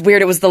 it was just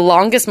weird. It was the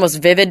longest, most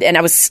vivid, and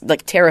I was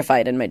like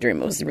terrified in my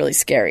dream. It was really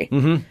scary.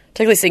 Mm-hmm.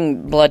 Particularly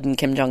seeing blood and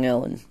Kim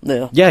Jong-il. And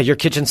ugh. Yeah, your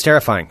kitchen's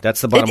terrifying.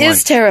 That's the bottom line. It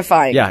is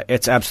terrifying. Yeah,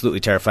 it's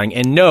absolutely terrifying.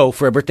 And no,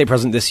 for a birthday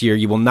present this year,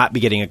 you will not be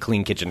getting a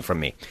clean kitchen from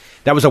me.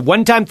 That was a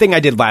one-time thing I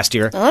did last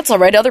year. Well, that's all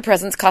right. Other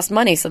presents cost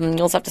money, so then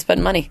you'll just have to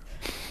spend money.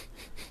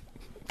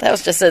 That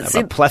was just I have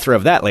a plethora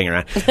of that laying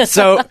around.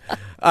 So,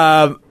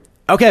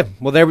 okay.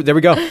 Well, there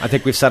we go. I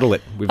think we've settled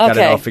it. We've got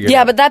it all figured out.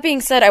 Yeah, but that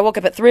being said, I woke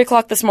up at 3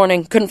 o'clock this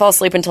morning, couldn't fall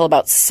asleep until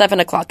about 7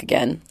 o'clock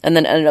again, and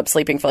then ended up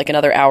sleeping for like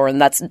another hour.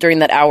 And that's during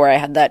that hour I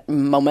had that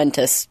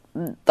momentous,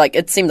 like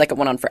it seemed like it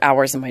went on for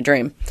hours in my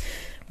dream.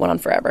 Went on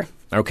forever.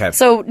 Okay.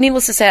 So,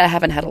 needless to say, I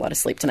haven't had a lot of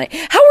sleep tonight.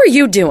 How are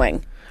you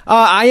doing?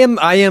 I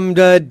am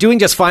doing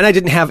just fine. I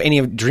didn't have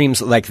any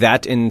dreams like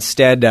that.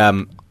 Instead, I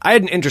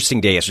had an interesting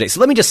day yesterday.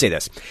 So let me just say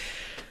this.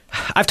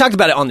 I've talked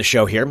about it on the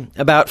show here,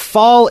 about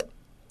fall.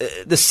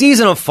 The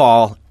season of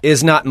fall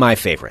is not my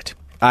favorite.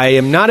 I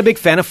am not a big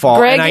fan of fall,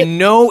 Greg, and I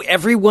know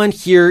everyone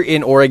here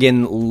in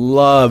Oregon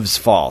loves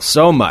fall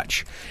so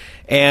much.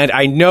 And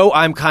I know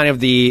I'm kind of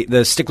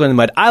the stickler in the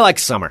mud. I like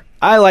summer.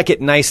 I like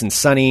it nice and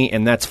sunny,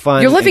 and that's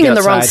fun. You're living in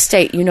the wrong outside.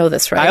 state. You know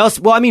this, right?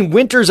 Well, I mean,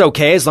 winter's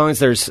okay as long as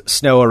there's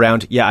snow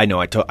around. Yeah, I know.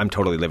 I'm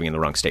totally living in the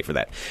wrong state for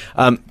that.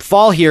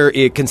 Fall here,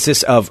 it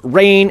consists of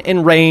rain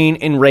and rain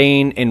and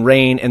rain and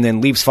rain, and then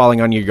leaves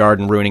falling on your yard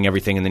and ruining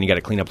everything, and then you got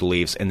to clean up the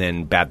leaves, and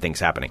then bad things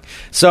happening.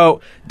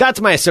 So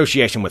that's my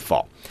association with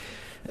fall.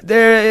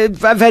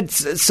 I've had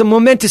some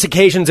momentous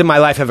occasions in my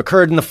life have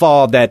occurred in the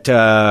fall that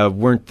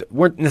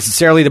weren't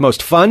necessarily the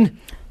most fun.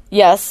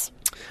 Yes.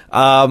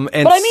 But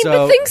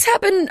things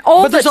happen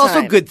all the time. But there's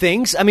also good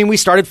things. I mean, we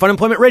started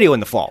Funemployment Radio in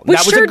the fall.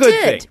 That was a good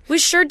thing. We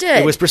sure did.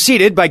 It was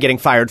preceded by getting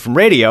fired from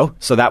radio,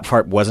 so that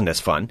part wasn't as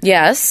fun.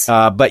 Yes.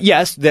 But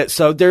yes,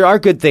 so there are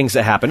good things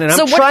that happen, and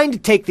I'm trying to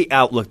take the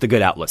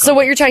good outlook. So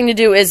what you're trying to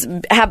do is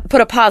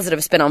put a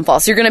positive spin on fall.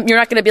 So you're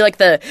not gonna be like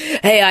the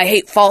hey, I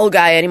hate fall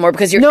guy anymore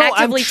because you're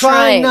actively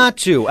trying not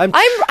to.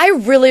 I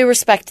really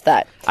respect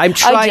that. I'm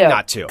trying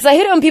not to. Because I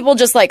hate it when people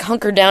just like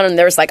hunker down and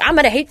there's like, I'm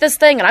going to hate this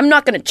thing and I'm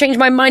not going to change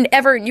my mind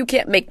ever and you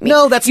can't make me.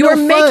 No, that's You no are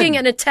fun. making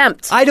an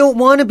attempt. I don't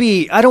want to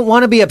be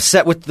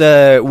upset with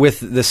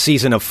the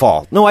season of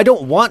fall. No, I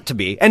don't want to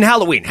be. And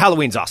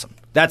Halloween's awesome.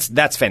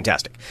 That's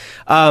fantastic.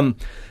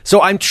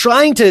 So I'm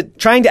trying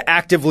to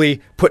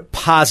actively put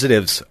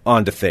positives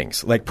onto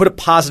things, like put a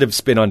positive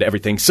spin onto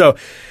everything. So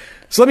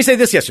let me say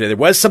this yesterday. There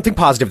was something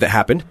positive that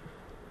happened.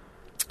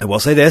 I will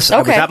say this. Okay.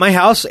 I was at my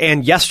house,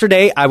 and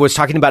yesterday I was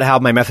talking about how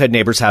my meth head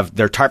neighbors have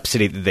their Tarp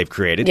City that they've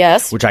created,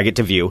 yes, which I get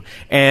to view,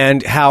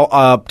 and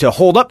how to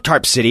hold up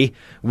Tarp City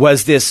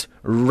was this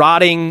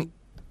rotting,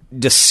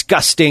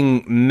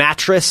 disgusting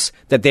mattress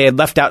that they had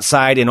left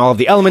outside in all of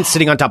the elements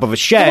sitting on top of a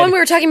shed. The one we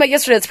were talking about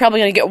yesterday that's probably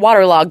going to get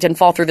waterlogged and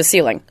fall through the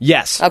ceiling.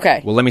 Yes.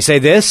 Okay. Well, let me say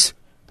this.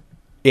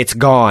 It's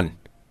gone.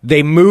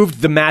 They moved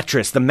the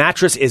mattress. The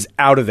mattress is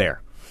out of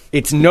there.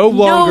 It's no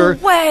longer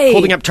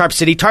holding up Tarp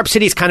City. Tarp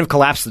City's kind of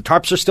collapsed. The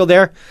tarps are still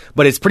there,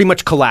 but it's pretty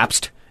much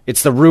collapsed.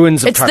 It's the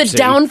ruins of Tarp City. It's the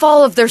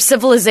downfall of their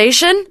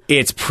civilization?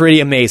 It's pretty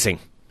amazing.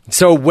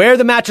 So where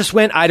the mattress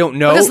went, I don't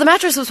know. Because the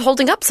mattress was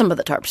holding up some of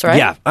the tarps, right?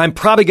 Yeah. I'm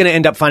probably going to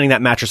end up finding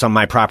that mattress on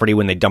my property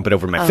when they dump it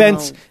over my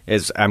fence.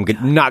 I'm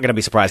not going to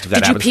be surprised if that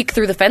happens. Did you peek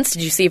through the fence?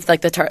 Did you see if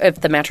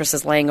if the mattress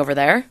is laying over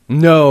there?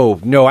 No.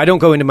 I don't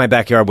go into my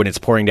backyard when it's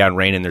pouring down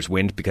rain and there's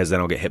wind because then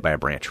I'll get hit by a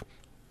branch.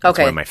 That's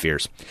one of my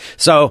fears.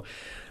 So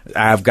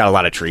I've got a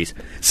lot of trees.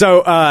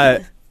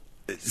 But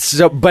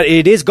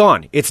it is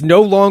gone. It's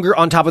no longer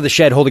on top of the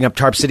shed holding up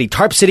Tarp City.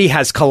 Tarp City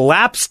has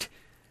collapsed,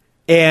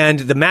 and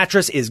the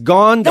mattress is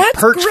gone. The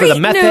perch for the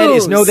meth head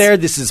is no there.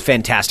 This is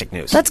fantastic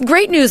news. That's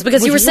great news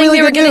because you were saying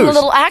they were getting a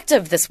little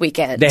active this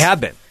weekend. They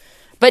have been.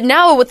 But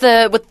now with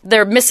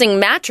their missing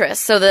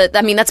mattress,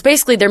 that's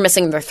basically they're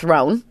missing their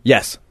throne.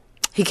 Yes.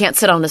 He can't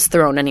sit on his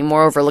throne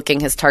anymore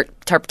overlooking his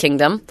tarp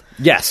kingdom.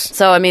 Yes.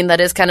 So,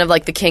 that is kind of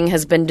like the king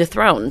has been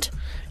dethroned.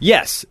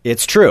 Yes,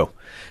 it's true.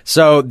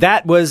 So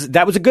that was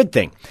a good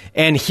thing.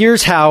 And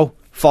here's how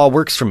fall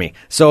works for me.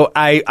 So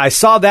I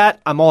saw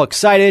that. I'm all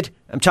excited.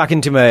 I'm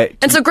talking to my...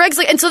 And so Greg's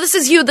like, and so this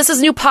is you. This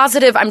is new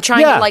positive. I'm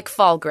trying to like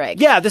fall, Greg.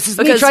 Yeah, this is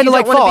me trying to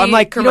like fall. I'm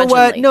like, you know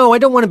what? No, I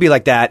don't want to be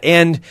like that.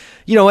 And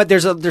you know what?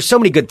 There's so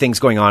many good things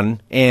going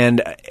on.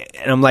 And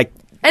I'm like...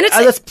 And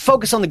let's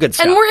focus on the good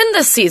stuff. And we're in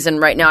this season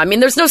right now.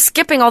 There's no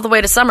skipping all the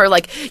way to summer.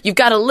 Like, you've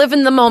got to live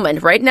in the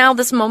moment. Right now,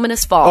 this moment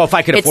is fall. Oh, if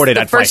I could afford it,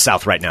 I'd fly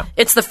south right now.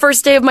 It's the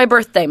first day of my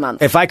birthday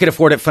month. If I could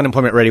afford it,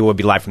 Funemployment Radio would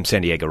be live from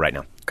San Diego right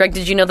now. Greg,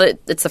 did you know that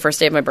it's the first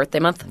day of my birthday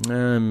month?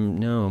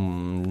 No,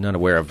 I'm not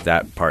aware of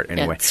that part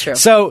anyway. Yeah, it's true.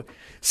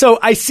 So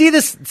I see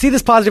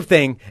this positive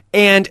thing,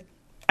 and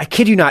I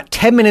kid you not,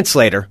 10 minutes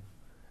later,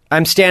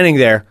 I'm standing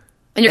there.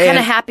 And you're kind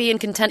of happy and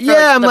content for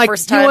I'm the like,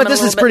 first time. You know what?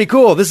 This is pretty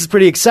cool. This is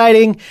pretty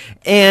exciting.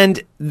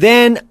 And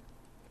then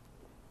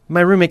my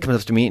roommate comes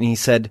up to me and he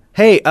said,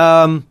 "Hey,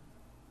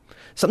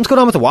 something's going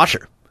on with the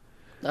washer."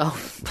 Oh.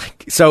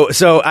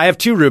 So I have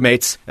two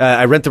roommates.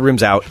 I rent the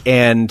rooms out,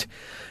 and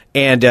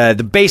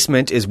the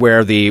basement is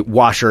where the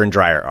washer and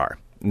dryer are.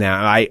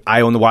 Now,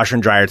 I own the washer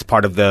and dryer. It's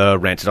part of the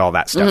rent and all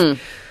that stuff.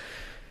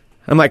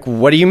 I'm like,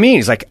 what do you mean?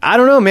 He's like, I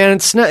don't know, man.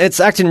 It's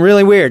acting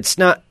really weird. It's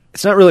not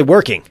really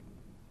working.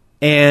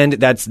 And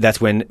that's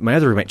when my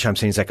other roommate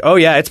chimes in. He's like, oh,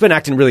 yeah, it's been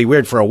acting really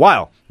weird for a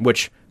while,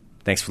 which,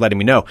 thanks for letting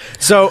me know.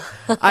 So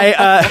but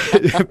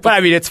I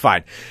mean, it's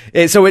fine.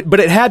 But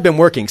it had been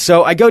working.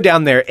 So I go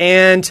down there,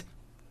 and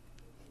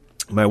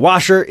my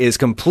washer is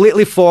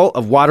completely full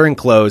of water and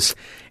clothes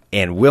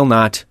and will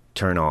not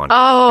turn on.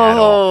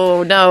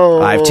 Oh,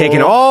 no. I've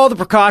taken all the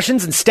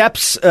precautions and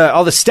steps,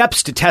 all the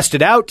steps to test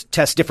it out,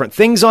 test different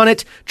things on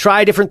it,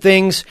 try different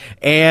things,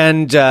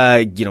 and,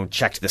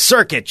 checked the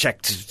circuit,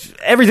 checked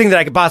everything that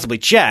I could possibly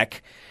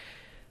check.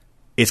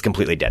 It's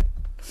completely dead.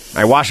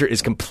 My washer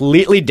is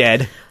completely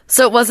dead.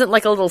 So it wasn't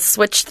like a little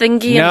switch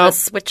thingy and the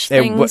switch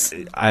things?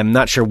 I'm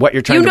not sure what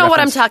you're trying to You know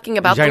reference. what I'm talking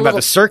about. You're talking about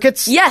the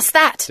circuits? Yes,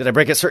 that. Did I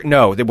break a circuit?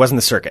 No, it wasn't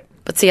the circuit.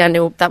 But see, I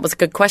knew that was a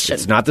good question.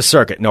 It's not the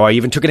circuit. No, I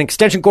even took an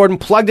extension cord and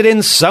plugged it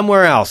in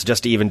somewhere else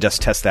just to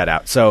test that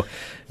out. So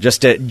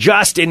just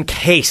in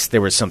case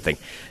there was something.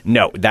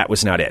 No, that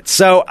was not it.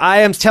 So I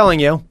am telling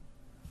you,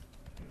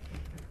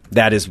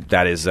 that is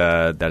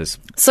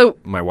so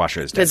my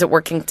washer is dead. Is it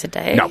working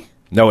today?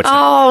 No, it's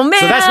not. Oh, man.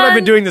 So that's what I've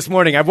been doing this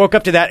morning. I woke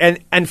up to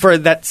that, and for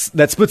that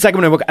split second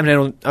when I woke up, I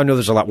know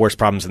there's a lot worse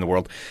problems in the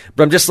world,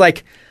 but I'm just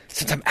like,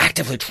 since I'm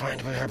actively trying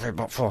to be happy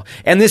about fall,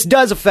 and this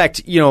does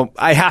affect,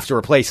 I have to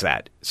replace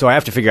that. So I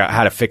have to figure out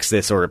how to fix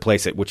this or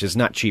replace it, which is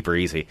not cheap or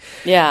easy.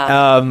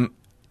 Yeah.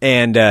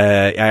 And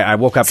I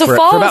woke up so for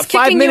about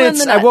 5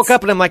 minutes. I woke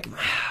up and I'm like,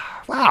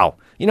 wow,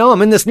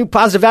 I'm in this new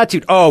positive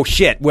attitude. Oh,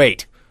 shit,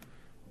 wait.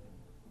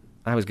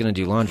 I was going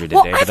to do laundry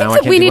today, but now I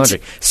can't do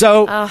laundry.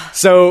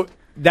 So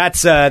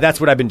that's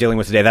what I've been dealing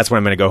with today. That's what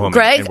I'm going to go home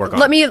and work on.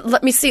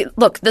 Let me see.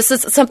 Look, this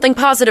is something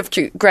positive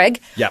to you.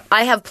 Greg, yeah.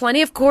 I have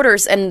plenty of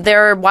quarters, and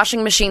there are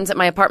washing machines at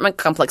my apartment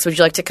complex. Would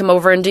you like to come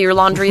over and do your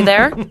laundry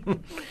there?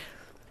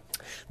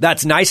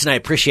 That's nice, and I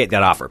appreciate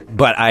that offer.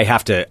 But I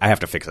have to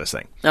fix this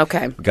thing.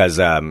 Okay. Because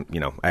I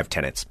have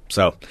tenants,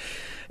 so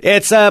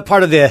it's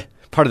part of the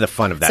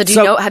fun of that.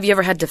 So have you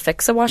ever had to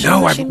fix a washing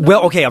machine?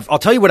 Well, okay, I'll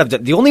tell you what I've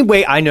done. The only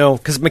way I know,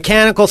 because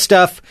mechanical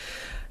stuff,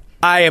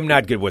 I am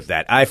not good with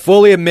that. I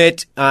fully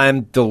admit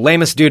I'm the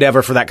lamest dude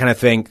ever for that kind of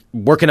thing.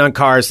 Working on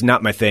cars,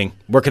 not my thing.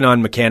 Working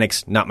on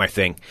mechanics, not my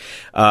thing.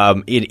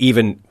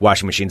 Even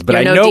washing machines. But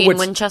I know Dean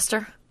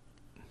Winchester?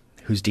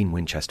 Who's Dean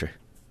Winchester?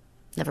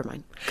 Never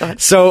mind. Go ahead.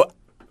 So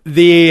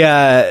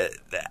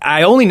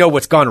I only know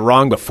what's gone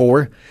wrong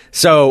before.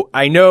 So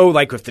I know,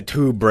 like, if the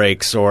tube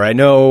breaks, or I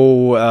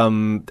know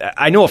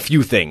a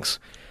few things.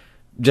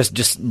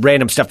 Just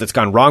random stuff that's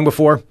gone wrong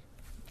before.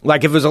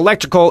 Like, if it was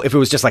electrical, if it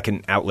was just like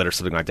an outlet or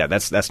something like that,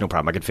 that's no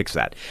problem. I could fix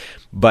that.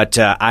 But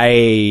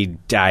I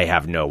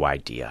have no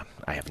idea.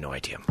 I have no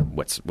idea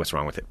what's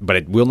wrong with it. But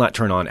it will not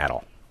turn on at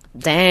all.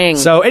 Dang.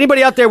 So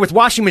anybody out there with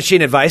washing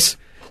machine advice,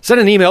 send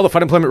an email to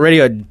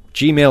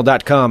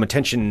funemploymentradio@gmail.com.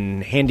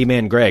 Attention,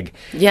 Handyman Greg.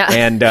 Yeah.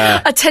 And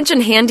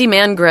attention,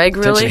 Handyman Greg.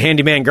 Really? Attention,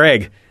 Handyman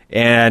Greg.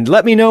 And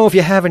let me know if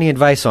you have any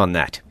advice on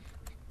that.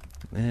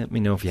 Let me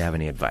know if you have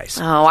any advice.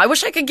 Oh, I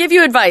wish I could give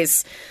you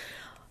advice.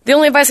 The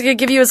only advice I could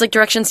give you is like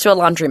directions to a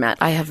laundromat.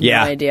 I have no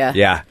idea.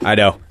 Yeah, I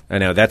know.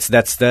 That's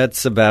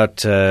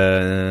about what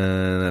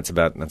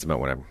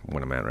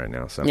I'm at right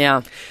now. So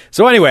yeah.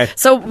 So anyway.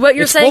 So what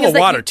you're saying is full of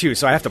water too.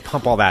 So I have to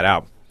pump all that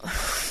out,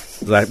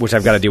 which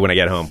I've got to do when I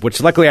get home.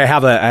 Which luckily I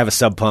have a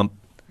sub pump,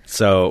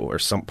 or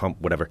sump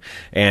pump, whatever,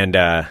 and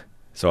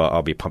so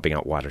I'll be pumping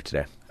out water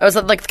today. Oh, is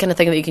that like the kind of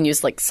thing that you can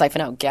use, like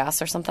siphon out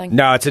gas or something?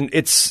 No,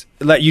 it's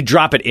like you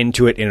drop it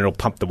into it and it'll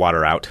pump the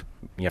water out.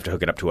 You have to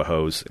hook it up to a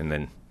hose and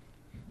then.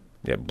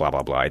 Yeah, blah,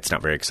 blah, blah. It's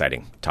not very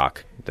exciting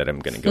talk that I'm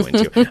going to go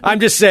into.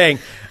 I'm just saying.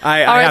 All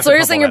right, so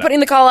you're saying you're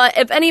putting the call out.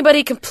 If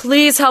anybody can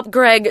please help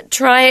Greg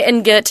try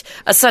and get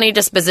a sunny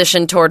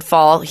disposition toward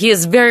fall. He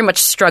is very much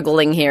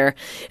struggling here.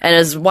 And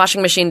his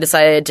washing machine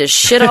decided to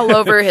shit all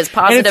over his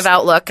positive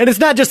outlook. And it's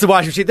not just the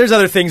washing machine. There's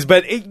other things,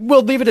 but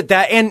we'll leave it at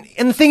that. And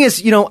the thing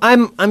is,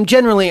 I'm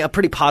generally a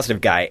pretty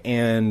positive guy.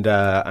 And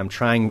I'm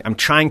trying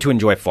to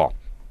enjoy fall.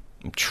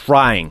 I'm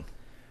trying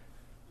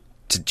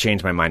to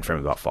change my mind frame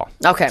about fall.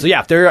 Okay. So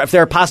yeah, if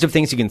there are positive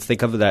things you can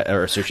think of that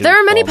are associated.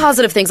 There are many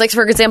positive things. Like,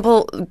 for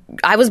example,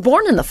 I was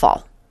born in the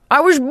fall.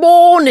 I was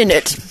born in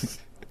it.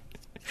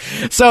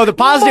 So the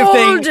positive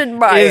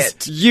thing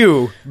is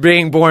you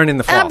being born in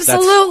the fall.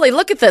 Absolutely.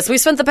 Look at this. We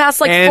spent the past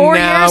 4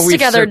 years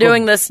together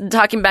doing this,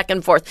 talking back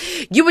and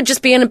forth. You would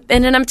just be in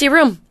an empty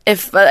room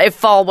if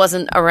fall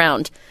wasn't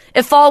around.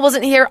 If fall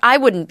wasn't here, I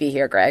wouldn't be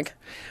here, Greg.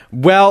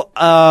 Well,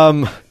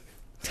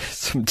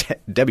 some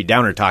Debbie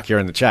Downer talk here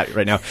in the chat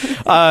right now.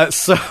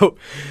 So,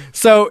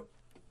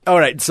 all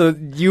right. So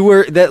you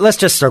were. Let's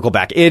just circle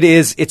back.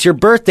 It's your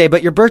birthday,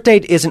 but your birthday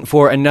isn't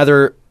for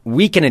another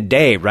week and a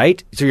day,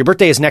 right? So your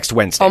birthday is next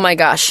Wednesday. Oh my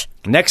gosh!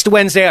 Next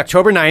Wednesday,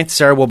 October 9th,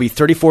 Sarah will be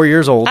 34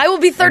 years old. I will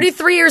be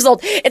 33 years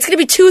old. It's going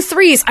to be 2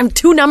 3s. I'm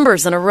 2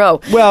 numbers in a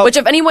row. Well, which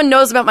if anyone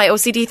knows about my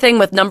OCD thing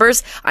with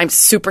numbers, I'm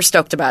super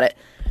stoked about it.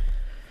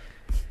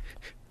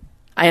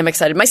 I am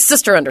excited. My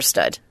sister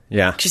understood.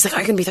 Yeah. She's like,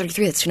 "Are you going to be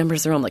 33? That's 2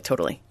 numbers in a row." I'm like,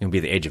 totally. It'll be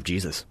the age of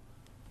Jesus.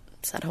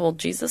 Is that how old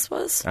Jesus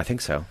was? I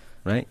think so.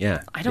 Right?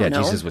 Yeah. I don't know.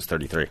 Yeah, Jesus was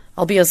 33.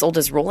 I'll be as old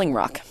as Rolling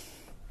Rock.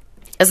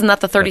 Isn't that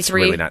the 33? That's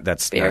really not.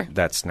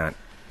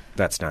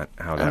 That's not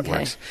how that Okay.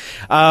 works.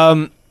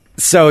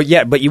 So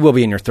yeah, but you will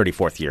be in your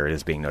 34th year. It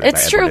is being noted by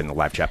It's Edward true. in the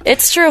live chat.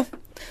 It's true.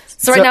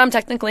 So right now I'm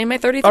technically in my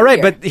 33rd All right,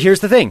 year. but here's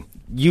the thing.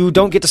 You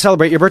don't get to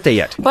celebrate your birthday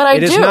yet. But I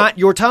It is do. not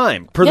your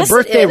time. Per Yes, the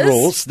birthday it is.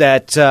 rules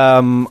that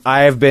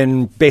I have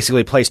been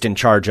basically placed in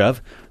charge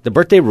of, the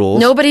birthday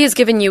rules... Nobody has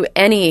given you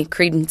any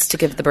credence to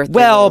give the birthday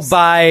Well, rules.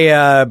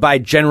 by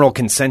general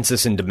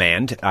consensus and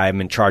demand,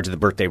 I'm in charge of the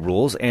birthday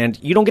rules, and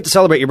you don't get to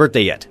celebrate your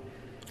birthday yet.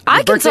 I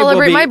Your can birthday will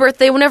celebrate be- my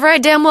birthday whenever I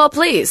damn well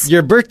please.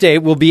 Your birthday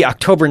will be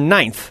October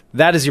 9th.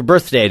 That is your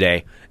birthday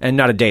day, and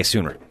not a day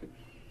sooner.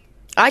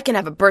 I can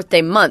have a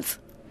birthday month.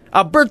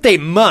 A birthday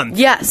month?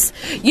 Yes.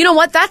 You know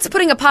what? That's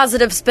putting a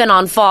positive spin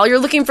on fall. You're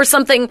looking for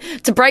something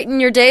to brighten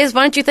your days.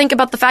 Why don't you think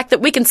about the fact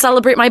that we can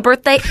celebrate my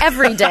birthday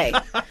every day?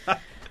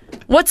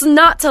 What's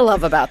not to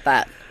love about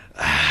that?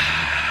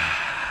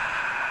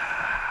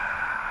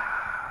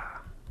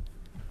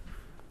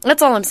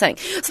 That's all I'm saying.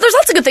 So there's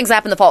lots of good things that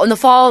happen in the fall. In the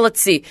fall,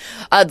 let's see,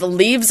 the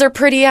leaves are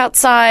pretty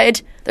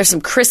outside. There's some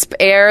crisp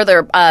air.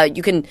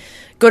 You can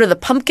go to the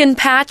pumpkin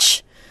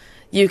patch.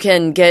 You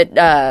can get,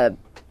 I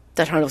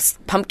don't know,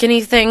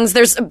 pumpkin-y things.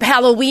 There's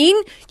Halloween.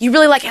 You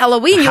really like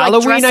Halloween. You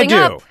Halloween like I dressing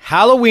do. up.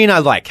 Halloween I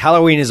like.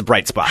 Halloween is a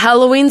bright spot.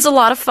 Halloween's a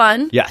lot of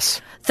fun. Yes.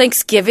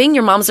 Thanksgiving,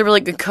 your mom's a really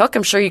good cook.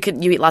 I'm sure you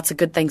eat lots of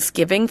good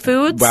Thanksgiving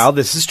foods. Well,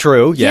 this is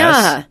true.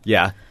 Yes.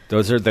 Yeah.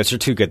 Those are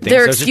two good things.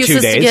 There are Those are 2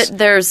 excuses to days. get.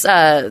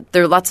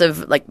 There are lots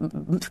of like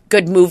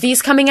good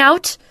movies coming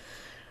out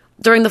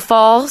during the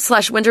fall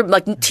 / winter.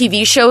 Like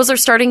TV shows are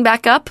starting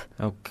back up.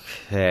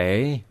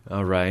 Okay.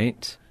 All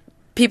right.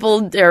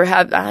 People there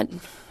have. I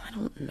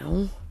don't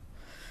know.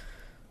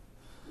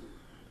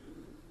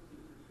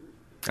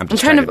 I'm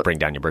just trying trying to to- bring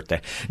down your birthday.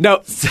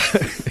 No.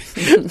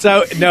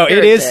 So no, You're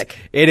it a is. dick.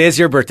 It is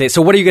your birthday.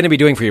 So what are you going to be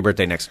doing for your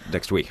birthday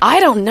next week? I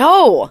don't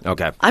know.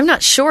 Okay. I'm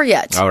not sure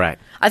yet. All right.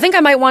 I think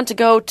I might want to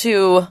go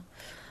to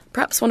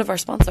perhaps one of our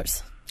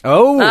sponsors.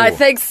 Oh. I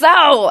think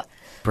so.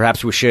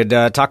 Perhaps we should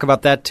talk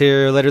about that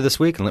later this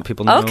week and let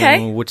people know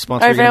Okay. which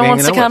sponsor Or you're if going to anyone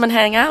be wants to hanging out come with. and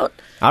hang out.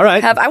 All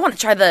right. I want to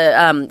try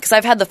the because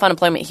I've had the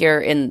Funemployment here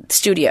in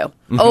studio.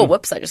 Oh,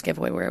 whoops! I just gave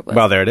away where it was.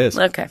 Well, there it is.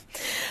 Okay,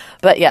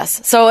 but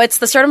yes, so it's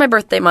the start of my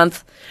birthday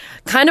month.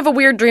 Kind of a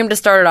weird dream to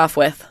start it off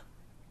with,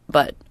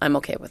 but I'm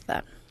okay with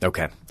that.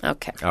 Okay.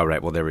 Okay. All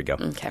right. Well, there we go.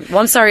 Okay. Well,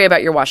 I'm sorry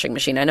about your washing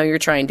machine. I know you're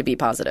trying to be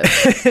positive.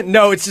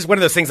 No, it's just one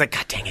of those things like,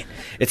 God dang it.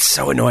 It's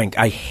so annoying.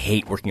 I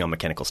hate working on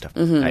mechanical stuff.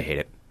 I hate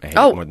it. I hate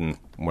it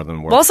more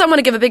than work. Well, also, I want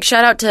to give a big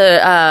shout out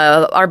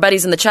to our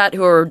buddies in the chat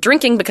who are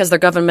drinking because they're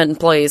government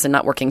employees and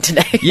not working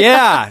today.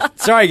 Yeah.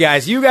 Sorry,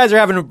 guys. You guys are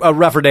having a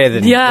rougher day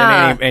than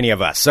any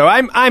of us. So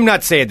I'm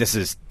not saying this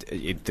is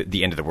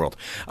the end of the world.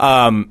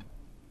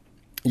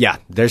 Yeah,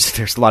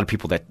 there's a lot of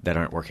people that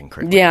aren't working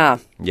correctly. Yeah.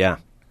 Yeah.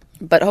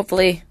 But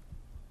hopefully,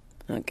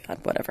 oh God,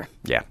 whatever.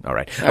 Yeah. All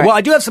right. Well,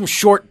 I do have some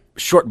short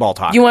ball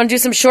talk. You want to do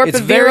some short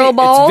but very virile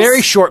balls? It's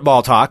very short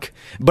ball talk,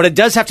 but it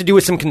does have to do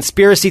with some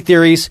conspiracy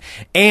theories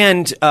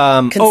and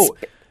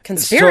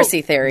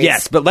conspiracy theories.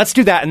 Yes, but let's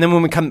do that, and then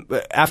when we come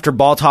after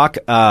ball talk,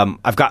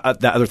 I've got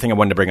the other thing I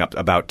wanted to bring up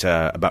about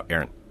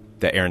Aaron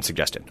that Aaron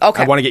suggested.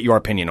 Okay. I want to get your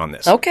opinion on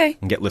this. Okay.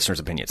 And get listeners'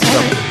 opinions. So.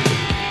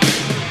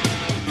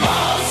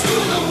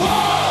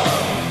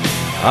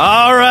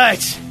 All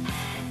right.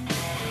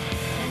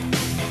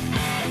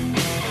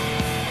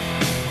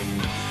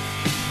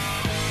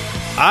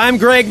 I'm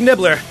Greg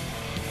Nibbler.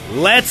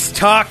 Let's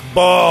talk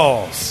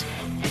balls.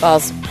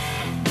 Balls.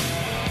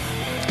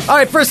 All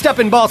right, first up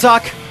in ball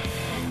talk.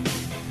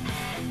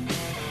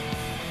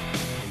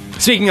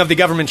 Speaking of the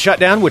government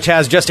shutdown, which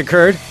has just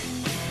occurred.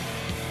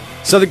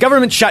 So the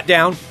government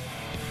shutdown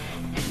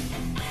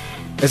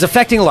is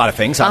affecting a lot of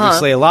things.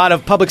 Obviously, a lot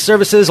of public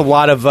services, a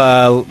lot of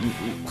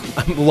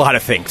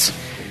things.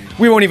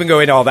 We won't even go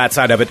into all that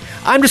side of it.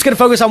 I'm just going to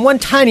focus on one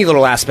tiny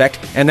little aspect,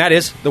 and that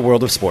is the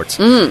world of sports.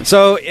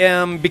 So,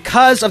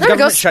 because of the There we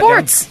go. government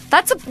shutdown,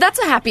 Sports. That's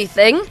a happy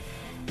thing.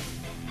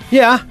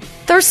 yeah,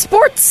 There's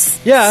sports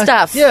yeah,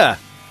 stuff. yeah,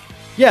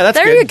 that's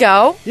There good. you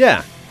go.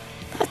 Yeah,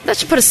 That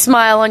should put a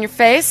smile on your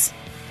face.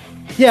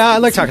 yeah, I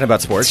like talking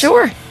about sports.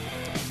 Sure.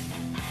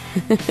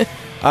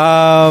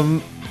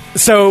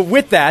 So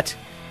with that,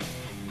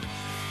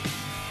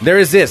 there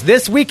is this.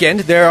 This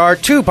weekend, there are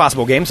 2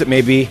 possible games that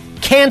may be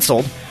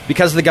canceled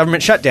because of the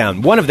government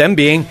shutdown. One of them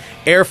being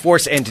Air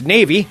Force and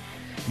Navy,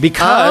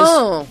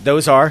 because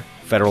those are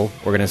federal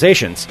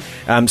organizations.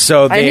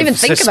 So I didn't even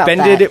think about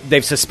that.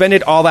 They've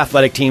suspended all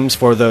athletic teams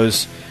for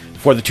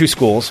the 2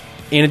 schools,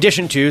 in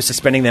addition to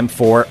suspending them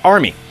for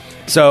Army.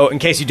 So, in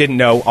case you didn't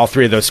know, all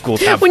 3 of those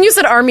schools have. When you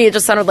said Army, it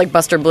just sounded like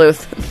Buster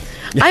Bluth.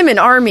 I'm an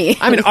Army.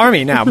 I'm an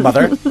Army now,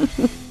 mother.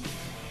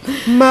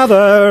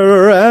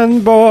 Mother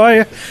and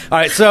boy. All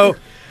right, so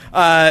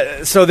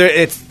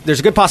there's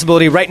a good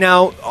possibility right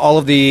now. All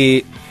of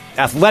the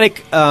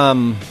athletic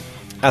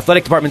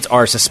athletic departments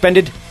are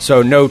suspended,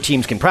 so no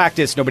teams can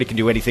practice. Nobody can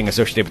do anything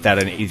associated with that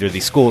in either of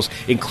these schools,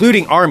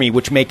 including Army,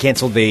 which may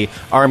cancel the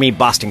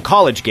Army-Boston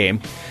College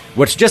game,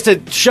 which just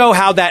to show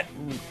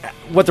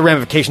what the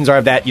ramifications are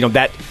of that,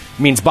 that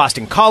means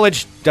Boston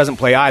College doesn't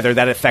play either.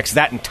 That affects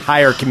that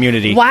entire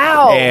community.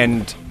 Wow.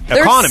 And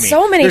There's economy.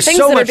 so many things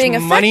so that much are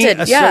being money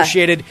affected.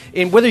 associated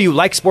in whether you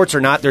like sports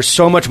or not. There's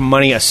so much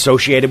money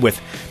associated with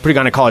putting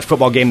on a college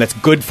football game that's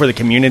good for the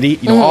community.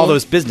 All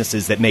those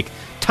businesses that make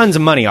tons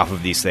of money off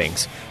of these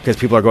things because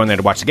people are going there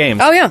to watch the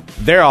games. Oh, yeah.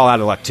 They're all out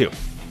of luck too.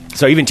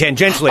 So even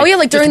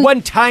tangentially, just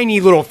one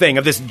tiny little thing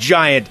of this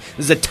giant.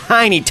 This is a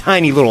tiny,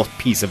 tiny little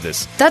piece of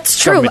this.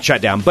 That's true. Government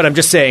shutdown. But I'm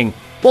just saying.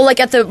 Well, like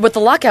with the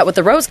lockout with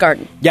the Rose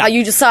Garden. Yeah.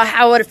 You just saw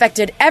how it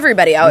affected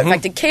everybody, how it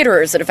affected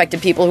caterers, it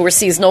affected people who were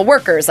seasonal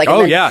workers.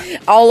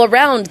 All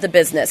around the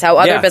business, how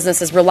other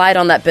businesses relied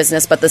on that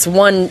business, but this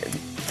one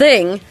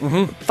thing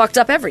fucked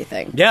up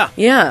everything. Yeah.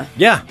 Yeah.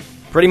 Yeah,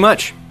 pretty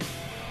much.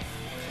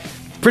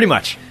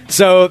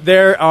 So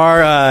there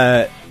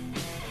are...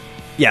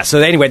 so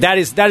anyway, that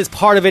is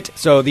part of it.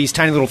 So these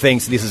tiny little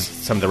things, this is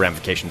some of the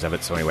ramifications of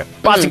it. So anyway,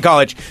 Boston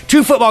College,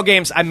 2 football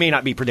games I may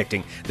not be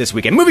predicting this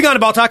weekend. Moving on to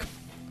Ball Talk.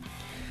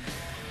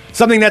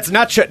 Something that's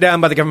not shut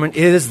down by the government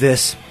is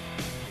this.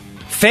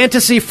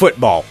 Fantasy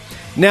football.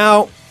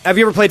 Now, have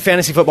you ever played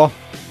fantasy football?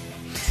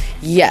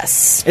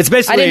 Yes. It's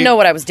basically... I didn't know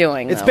what I was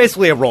doing, It's though.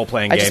 basically a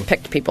role-playing game. I just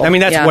picked people. I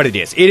mean, that's what it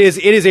is. It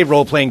is a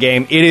role-playing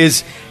game. It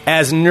is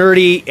as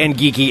nerdy and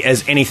geeky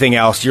as anything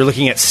else. You're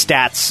looking at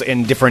stats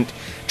and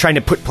trying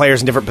to put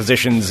players in different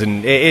positions,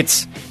 and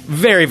it's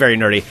very, very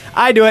nerdy.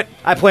 I do it.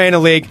 I play in a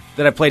league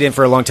that I've played in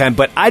for a long time,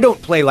 but I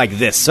don't play like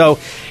this. So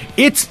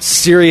it's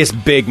serious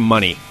big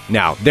money.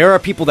 Now, there are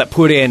people that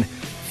put in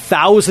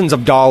thousands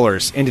of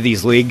dollars into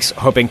these leagues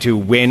hoping to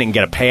win and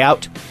get a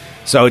payout.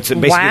 So it's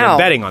basically they're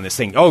betting on this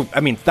thing. Oh, I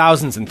mean,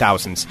 thousands and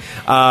thousands.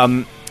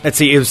 Let's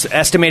see. It was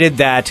estimated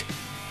that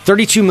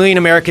 32 million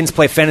Americans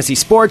play fantasy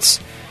sports,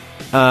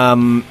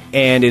 and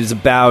it is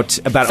about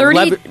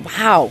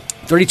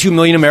 32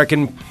 million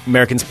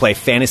Americans play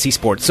fantasy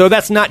sports. So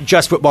that's not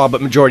just football,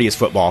 but majority is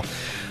football.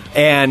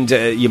 And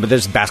but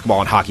there's basketball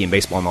and hockey and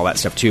baseball and all that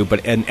stuff too.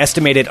 But an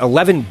estimated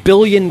 $11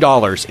 billion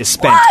is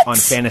spent on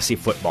fantasy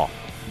football.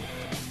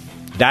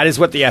 That is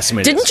what the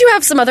estimate is. Didn't you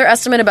have some other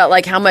estimate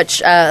about how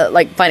much,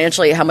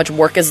 financially, how much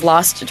work is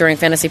lost during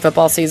fantasy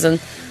football season?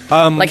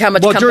 How much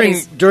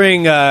companies...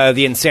 during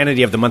the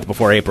insanity of the month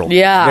before April,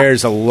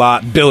 there's a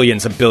lot,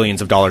 billions of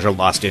dollars are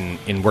lost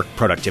in work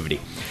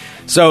productivity.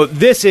 So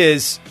this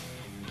is,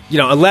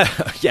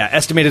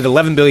 estimated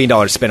 $11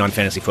 billion spent on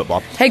fantasy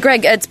football. Hey,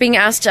 Greg, it's being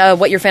asked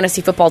what your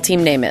fantasy football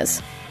team name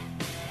is.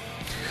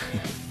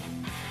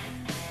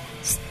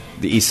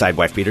 The East Side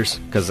Wife Beaters,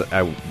 because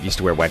I used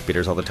to wear wife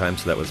beaters all the time,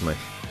 so that was my...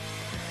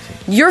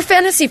 Your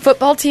fantasy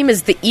football team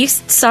is the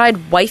East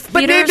Side Wife Beaters?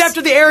 But named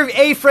after the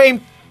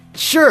A-frame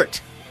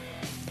shirt.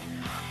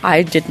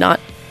 I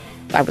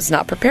was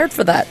not prepared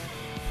for that.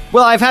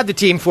 Well, I've had the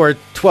team for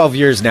 12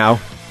 years now,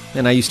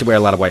 and I used to wear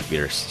a lot of wife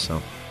beaters,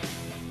 so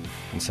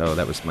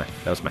that was my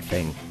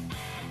thing.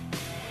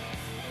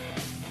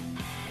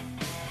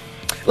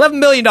 $11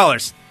 billion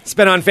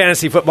spent on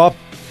fantasy football,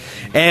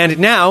 and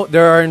now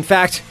there are, in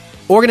fact,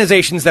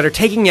 organizations that are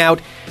taking out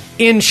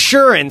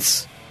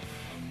insurance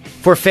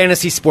for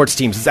fantasy sports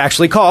teams. It's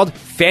actually called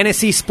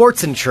Fantasy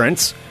Sports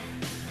Insurance,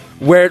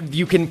 where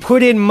you can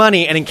put in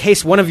money, and in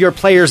case one of your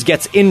players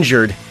gets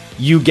injured,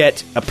 you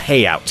get a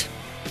payout.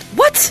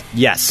 What?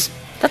 Yes.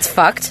 That's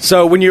fucked.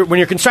 So when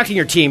you're constructing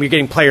your team, you're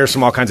getting players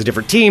from all kinds of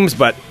different teams,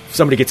 but if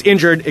somebody gets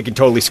injured, it can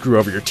totally screw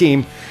over your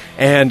team.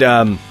 And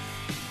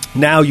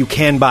now you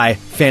can buy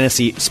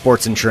fantasy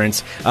sports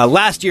insurance.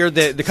 Last year,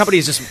 the company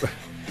is just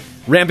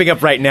ramping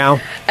up right now.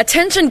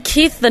 Attention,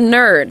 Keith the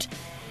nerd.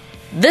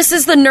 This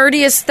is the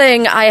nerdiest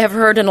thing I have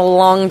heard in a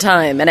long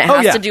time, and it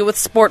has to do with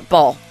sport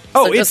ball.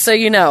 Just so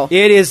you know.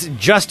 It is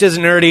just as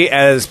nerdy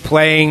as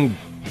playing...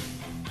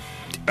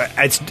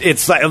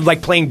 It's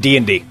like playing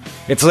D&D.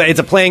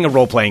 It's playing a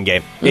role-playing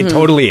game. It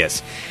totally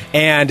is.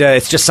 And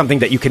it's just something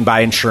that you can buy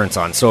insurance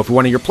on. So if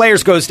one of your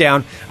players goes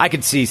down, I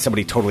could see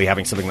somebody totally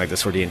having something like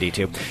this for D&D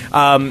too.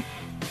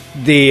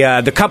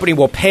 The company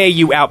will pay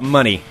you out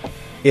money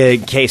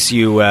in case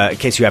you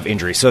have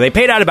injuries. So they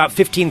paid out about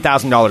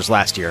 $15,000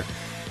 last year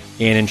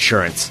in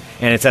insurance,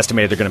 and it's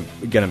estimated they're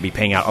going to be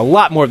paying out a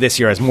lot more this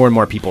year as more and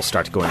more people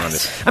start going on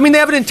this. I mean, they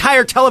have an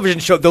entire television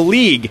show. The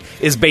League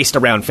is based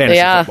around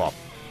fantasy football.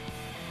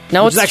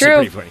 No, it's actually a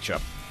pretty funny show.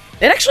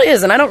 It actually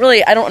is, and I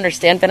don't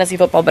understand fantasy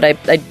football, but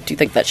I do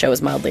think that show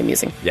is mildly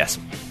amusing. Yes.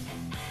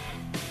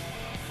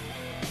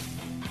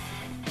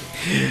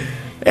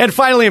 And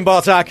finally, in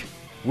Ball Talk,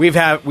 we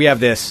have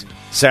this,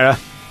 Sarah.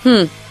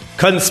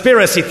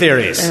 Conspiracy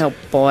theories. Oh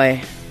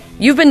boy,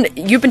 you've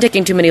been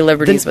taking too many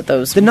liberties with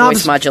those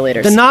voice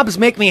modulators. The knobs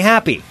make me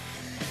happy.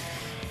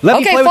 Let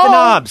me play with the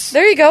knobs.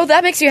 There you go.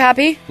 That makes you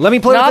happy. Let me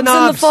play with the knobs.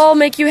 Knobs in the fall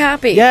make you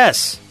happy.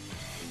 Yes.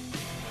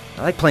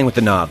 I like playing with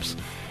the knobs.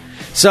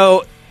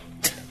 So,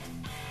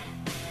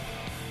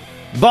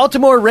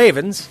 Baltimore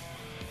Ravens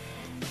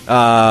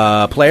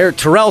player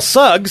Terrell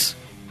Suggs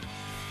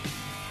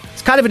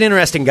He's kind of an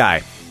interesting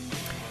guy.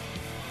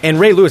 And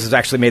Ray Lewis has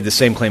actually made the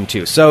same claim,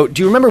 too. So,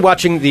 do you remember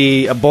watching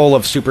the Bowl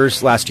of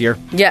Supers last year?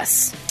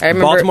 Yes. I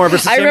remember. Baltimore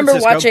versus San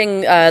Francisco?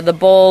 Watching the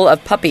Bowl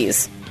of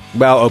Puppies.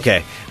 Well,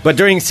 okay. But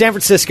during San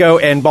Francisco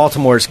and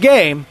Baltimore's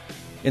game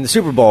in the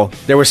Super Bowl,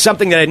 there was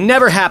something that had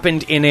never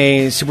happened in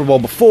a Super Bowl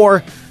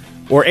before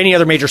or any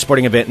other major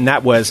sporting event, and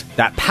that was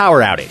that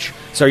power outage.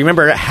 So, you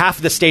remember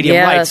half the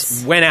stadium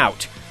lights went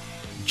out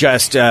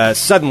just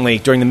suddenly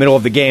during the middle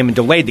of the game and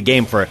delayed the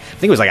game for, I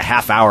think it was like a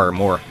half hour or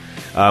more.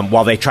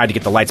 While they tried to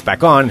get the lights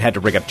back on and had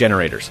to rig up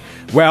generators.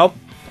 Well,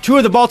 two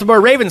of the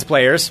Baltimore Ravens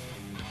players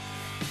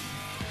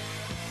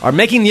are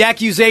making the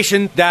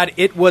accusation that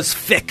it was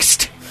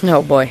fixed.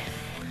 Oh, boy.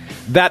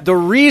 That the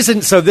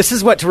reason... So this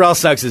is what Terrell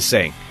Suggs is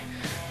saying.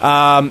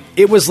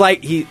 It was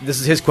like... This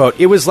is his quote.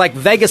 It was like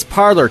Vegas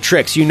parlor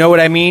tricks. You know what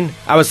I mean?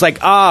 I was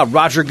like,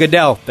 Roger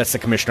Goodell. That's the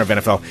commissioner of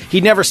NFL.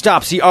 He never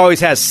stops. He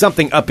always has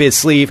something up his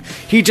sleeve.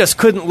 He just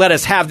couldn't let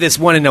us have this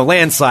one in a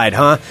landslide,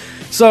 huh?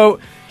 So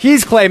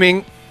he's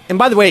claiming... And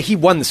by the way, he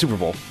won the Super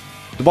Bowl.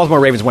 The Baltimore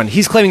Ravens won.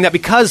 He's claiming that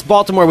because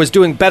Baltimore was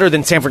doing better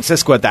than San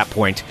Francisco at that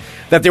point,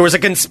 that there was a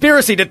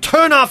conspiracy to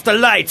turn off the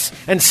lights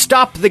and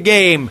stop the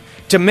game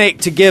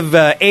to give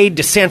aid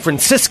to San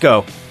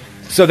Francisco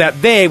so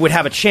that they would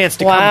have a chance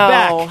to come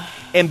back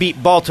and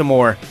beat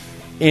Baltimore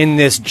in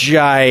this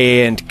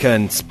giant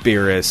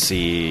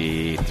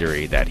conspiracy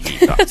theory that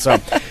he thought. So...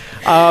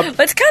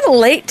 it's kind of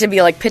late to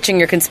be pitching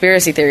your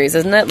conspiracy theories,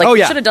 isn't it?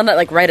 You should have done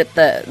that right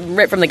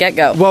from the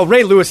get-go. Well,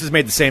 Ray Lewis has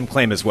made the same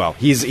claim as well.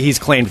 He's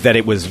claimed that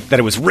it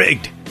was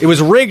rigged. It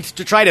was rigged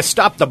to try to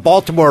stop the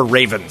Baltimore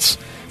Ravens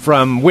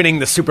from winning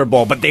the Super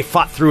Bowl, but they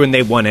fought through and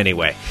they won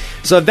anyway.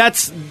 So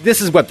this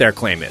is what their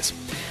claim is.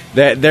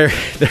 They're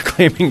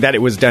claiming that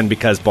it was done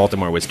because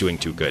Baltimore was doing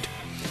too good.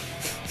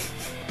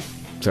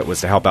 So it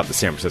was to help out the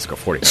San Francisco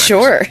 49ers.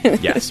 Sure.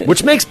 Yes,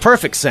 which makes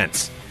perfect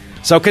sense.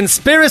 So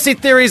conspiracy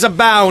theories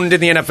abound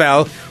in the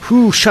NFL.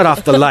 Who shut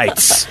off the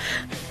lights?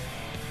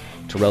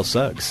 Terrell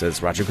Suggs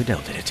says Roger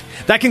Goodell did it.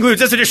 That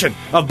concludes this edition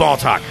of Ball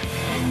Talk.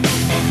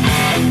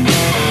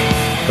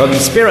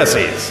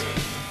 Conspiracies.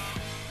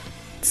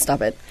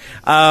 Stop it.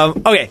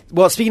 Okay,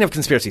 well, speaking of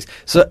conspiracies,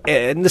 so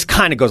and this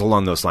kind of goes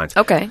along those lines.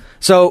 Okay.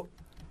 So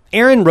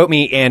Aaron wrote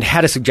me and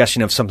had a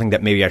suggestion of something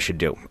that maybe I should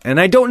do.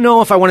 And I don't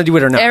know if I want to do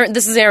it or not.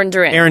 This is Aaron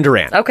Duran. Aaron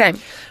Duran. Okay.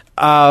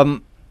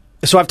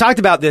 So I've talked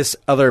about this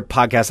other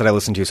podcast that I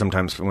listen to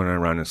sometimes when I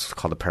run. It's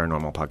called the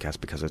Paranormal Podcast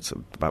because it's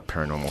about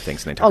paranormal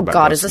things. And they talk about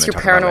God, ghosts, is this your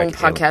paranormal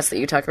podcast that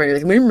you talk about? You're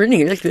like, I'm running.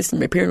 You're like, listen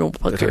to my paranormal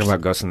podcast. They talk about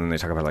ghosts and then they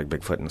talk about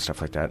Bigfoot and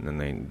stuff like that. And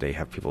then they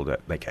have people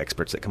that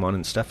experts that come on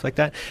and stuff like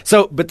that.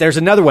 So, but there's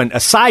another one, a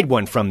side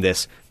one from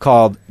this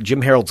called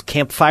Jim Harold's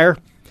Campfire,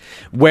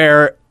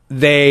 where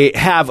they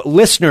have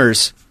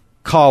listeners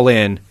call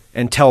in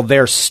and tell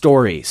their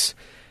stories.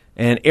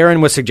 And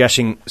Aaron was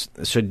suggesting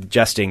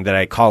that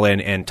I call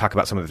in and talk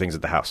about some of the things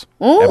at the house,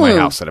 at my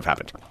house that have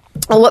happened.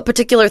 Well, what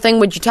particular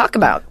thing would you talk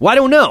about? Well, I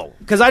don't know,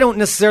 because I don't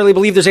necessarily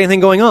believe there's anything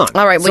going on.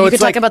 All right, well, so you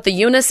could talk about the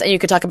Eunice, and you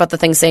could talk about the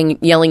thing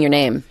yelling your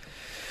name,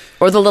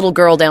 or the little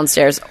girl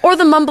downstairs, or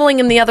the mumbling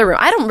in the other room.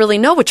 I don't really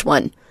know which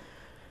one.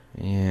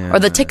 Yeah. Or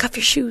the take off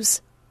your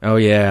shoes. Oh,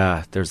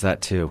 yeah, there's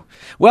that too.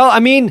 Well,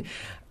 I mean...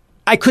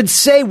 I could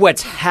say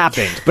what's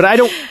happened, but I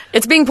don't...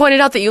 It's being pointed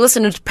out that you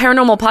listen to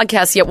paranormal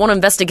podcasts, yet won't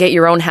investigate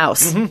your own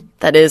house. Mm-hmm.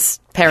 That is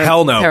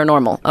Hell no.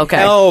 Paranormal. Okay.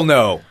 Hell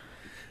no.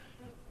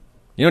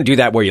 You don't do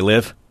that where you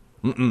live.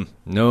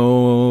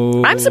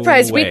 No. I'm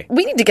surprised. Way.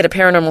 We need to get a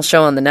paranormal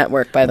show on the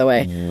network, by the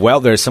way. Well,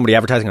 there's somebody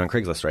advertising on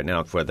Craigslist right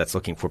now that's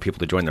looking for people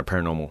to join their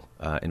paranormal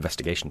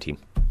investigation team.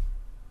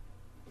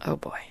 Oh,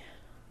 boy.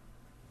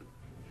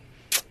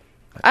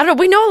 I don't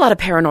know. We know a lot of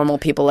paranormal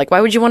people.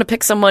 Why would you want to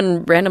pick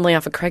someone randomly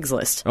off of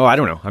Craigslist? Oh, I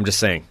don't know. I'm just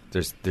saying.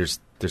 There's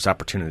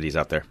opportunities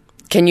out there.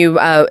 Can you,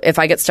 if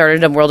I get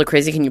started on World of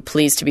Crazy, can you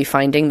please to be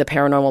finding the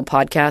paranormal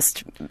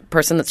podcast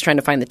person that's trying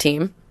to find the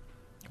team?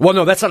 Well,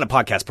 no, that's not a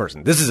podcast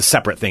person. This is a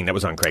separate thing that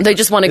was on Craigslist. They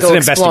just want to go exploring.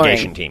 It's an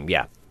investigation team,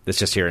 yeah. That's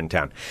just here in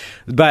town.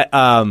 But,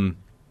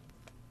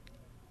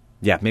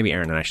 yeah, maybe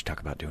Aaron and I should talk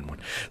about doing one.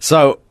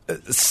 So,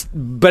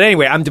 but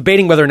anyway, I'm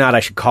debating whether or not I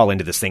should call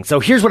into this thing.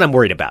 So here's what I'm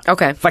worried about.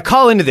 Okay. If I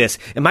call into this,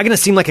 am I going to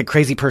seem like a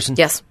crazy person?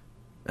 Yes.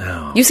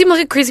 Oh. You seem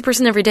like a crazy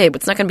person every day,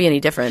 but it's not going to be any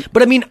different.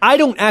 But I mean, I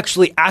don't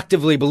actually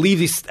actively believe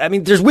these. I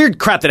mean, there's weird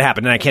crap that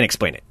happened and I can't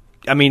explain it.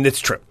 I mean,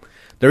 it's true.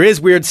 There is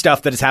weird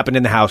stuff that has happened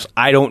in the house.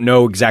 I don't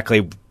know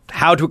exactly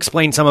how to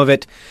explain some of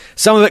it.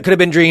 Some of it could have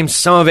been dreams,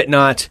 some of it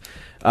not.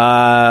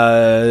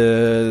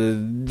 The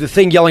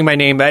thing yelling my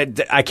name,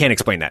 I can't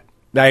explain that.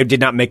 I did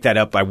not make that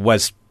up. I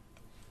was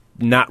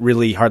not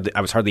really I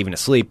was hardly even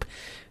asleep.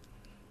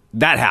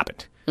 That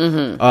happened.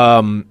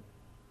 Mm-hmm.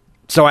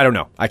 So I don't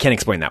know. I can't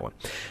explain that one.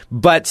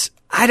 But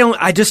I don't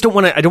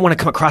want to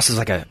come across as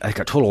like a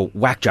total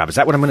whack job. Is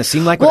that what I'm going to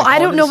seem like? Well, I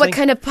don't know what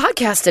kind of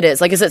podcast it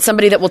is. Is it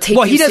somebody that will take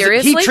you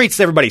seriously? He treats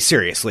everybody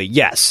seriously.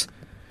 Yes.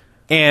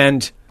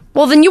 And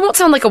well, then you won't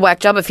sound like a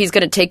whack job if he's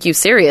going to take you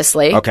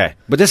seriously. Okay,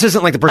 but this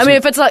isn't like the person. I mean,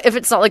 if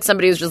it's not like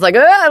somebody who's just like,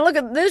 look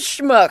at this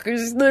schmuck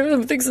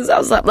who thinks his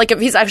house up. Like if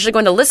he's actually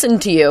going to listen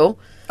to you.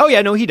 Oh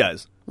yeah, no, he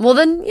does. Well,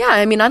 then, yeah,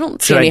 I mean, I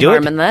don't see Should I any do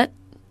harm it? in that.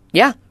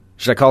 Yeah.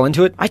 Should I call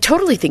into it? I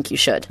totally think you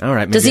should. All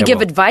right. Does he maybe I give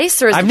will.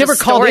 advice or is I've it never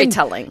just called in.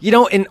 storytelling? You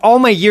know, in all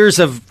my years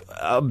of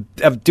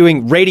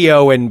doing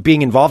radio and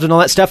being involved in all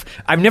that stuff,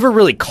 I've never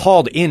really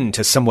called in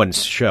to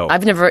someone's show. I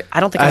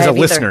don't think I as have a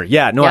listener. either.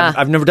 Yeah, no,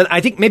 I've never done.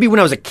 I think maybe when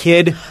I was a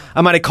kid,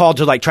 I might have called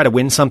to like try to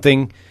win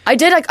something. I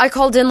did. I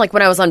called in like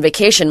when I was on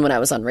vacation when I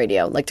was on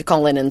radio, like to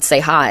call in and say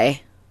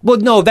hi. Well,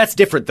 no, that's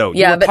different though.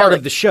 Yeah, You're but part no,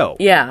 of the show.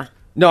 Yeah.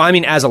 No, I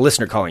mean as a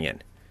listener calling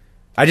in.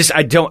 I've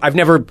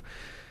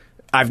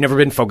never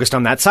been focused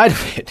on that side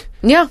of it.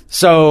 Yeah.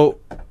 So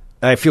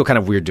I feel kind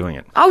of weird doing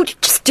it. Oh,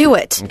 just do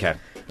it. Okay.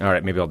 All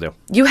right, maybe I'll do.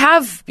 You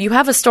have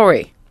a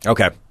story.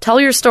 Okay. Tell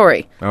your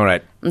story. All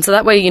right. And so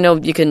that way,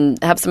 you can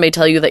have somebody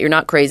tell you that you're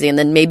not crazy, and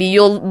then maybe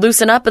you'll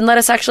loosen up and let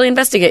us actually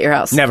investigate your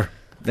house. Never.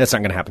 That's not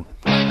going to happen.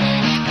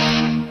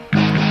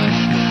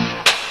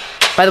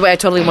 By the way, I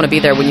totally want to be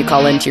there when you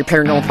call into your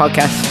paranormal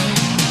podcast.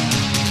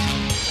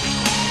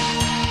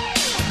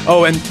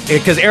 Oh, and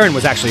because Aaron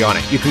was actually on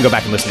it. You can go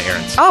back and listen to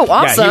Aaron's. Oh,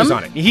 awesome. Yeah, he was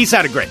on it. He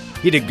sounded great.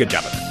 He did a good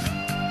job of it.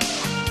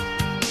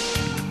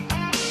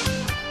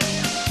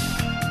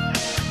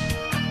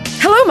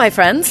 Hello, my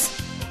friends.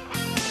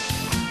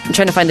 I'm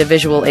trying to find a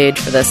visual aid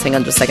for this. Hang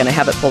on just a second. I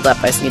have it pulled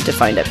up. I just need to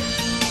find it.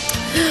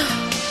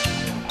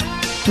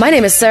 My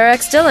name is Sarah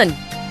X. Dillon.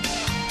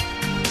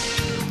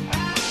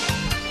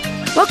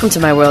 Welcome to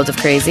my world of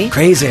crazy.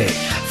 Crazy.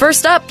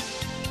 First up,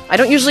 I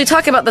don't usually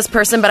talk about this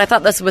person, but I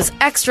thought this was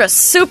extra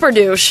super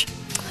douche.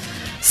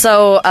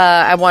 So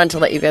I wanted to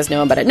let you guys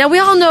know about it. Now, we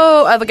all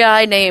know of a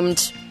guy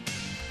named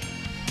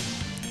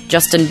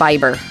Justin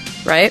Bieber,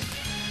 right?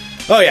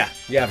 Oh, yeah.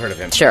 Yeah, I've heard of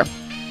him. Sure.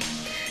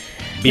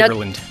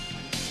 Bieberland.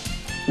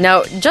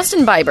 Now,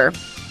 Justin Bieber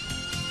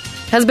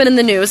has been in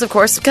the news, of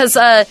course, because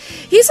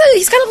he's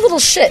kind of a little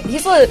shit.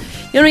 He's a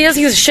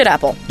shit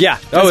apple. Yeah.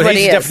 That's Oh, what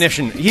he's he a is.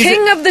 definition.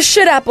 King of the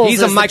shit apples.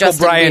 He's a is Michael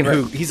Justin Bryan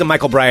Bieber. he's a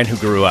Michael Bryan who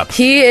grew up.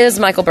 He is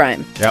Michael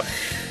Bryan. Yep.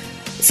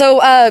 So,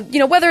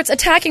 whether it's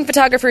attacking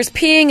photographers,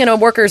 peeing in a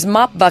worker's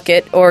mop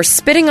bucket, or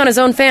spitting on his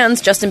own fans,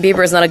 Justin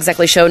Bieber has not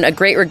exactly shown a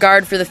great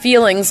regard for the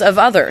feelings of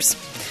others.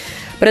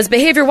 But his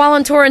behavior while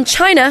on tour in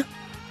China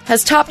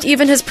has topped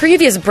even his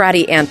previous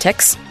bratty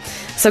antics.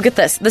 So get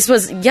this. This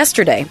was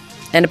yesterday,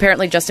 and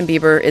apparently Justin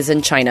Bieber is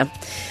in China.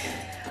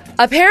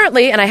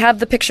 Apparently, and I have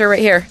the picture right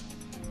here.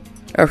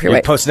 Oh, here, You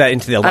wait. posted that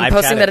into the live chat. I'm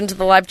posting that into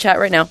the live chat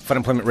right now. There it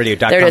is.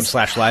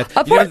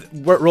 funemploymentradio.com/live. You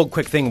know, real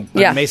quick thing,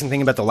 the amazing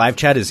thing about the live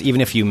chat is even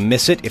if you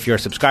miss it, if you're a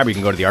subscriber, you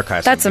can go to the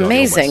archives. That's and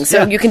amazing.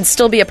 So you can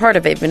still be a part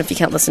of it, even if you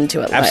can't listen to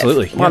it live.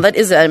 Absolutely. Well, that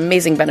is an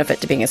amazing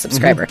benefit to being a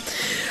subscriber.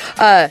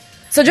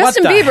 So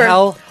Justin What the Bieber,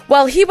 hell?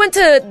 while he went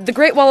to the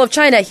Great Wall of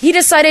China, he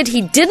decided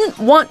he didn't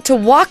want to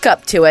walk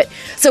up to it,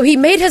 so he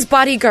made his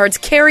bodyguards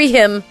carry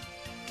him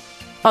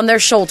on their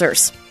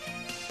shoulders.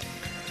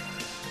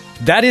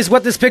 That is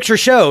what this picture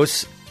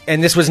shows,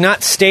 and this was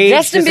not staged.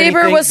 Justin as Bieber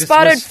anything. was This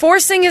spotted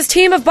forcing his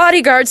team of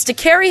bodyguards to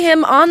carry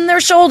him on their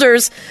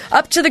shoulders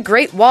up to the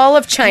Great Wall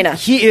of China.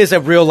 He is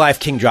a real-life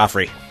King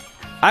Joffrey.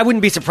 I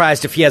wouldn't be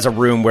surprised if he has a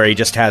room where he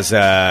just has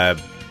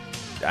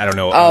I don't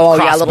know. Oh,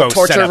 yeah, a little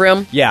torture setup.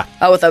 room? Yeah.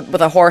 Oh, with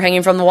a whore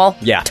hanging from the wall?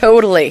 Yeah.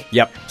 Totally.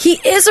 Yep. He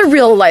is a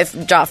real-life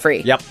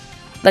Joffrey. Yep.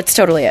 That's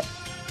totally it.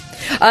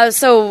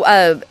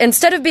 So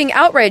instead of being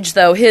outraged,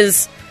 though,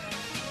 his...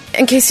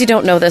 In case you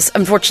don't know this,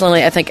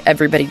 unfortunately, I think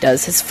everybody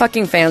does. His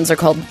fucking fans are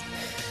called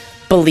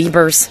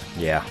Beliebers.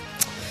 Yeah.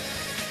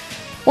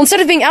 Well, instead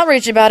of being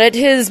outraged about it,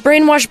 his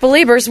brainwashed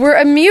Beliebers were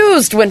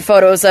amused when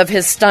photos of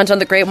his stunt on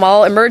the Great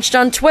Wall emerged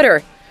on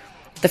Twitter.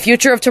 The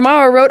Future of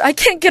Tomorrow wrote, "I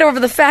can't get over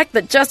the fact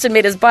that Justin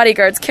made his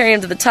bodyguards carry him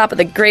to the top of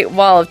the Great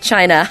Wall of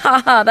China.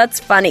 Haha, that's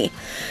funny."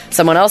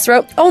 Someone else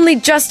wrote, "Only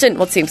Justin..."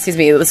 Well, excuse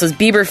me, this was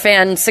Bieber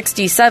fan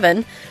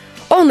 67.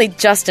 "Only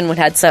Justin would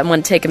have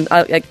someone take him,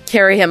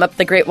 carry him up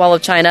the Great Wall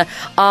of China.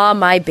 Aw,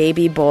 my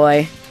baby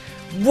boy."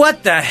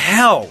 What the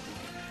hell?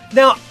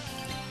 Now,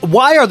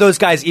 why are those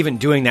guys even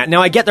doing that?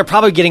 Now, I get they're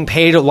probably getting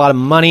paid a lot of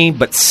money,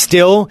 but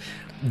still,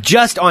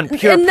 just on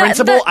pure And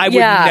principle, I would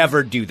yeah.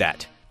 never do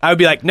that. I would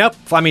be like, nope,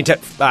 fly me to...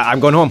 I'm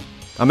going home.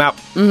 I'm out.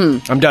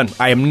 Mm-hmm. I'm done.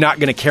 I am not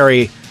going to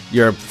carry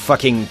your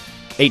fucking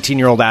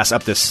 18-year-old ass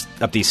up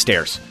these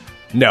stairs.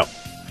 No.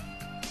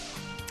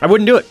 I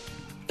wouldn't do it.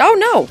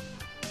 Oh,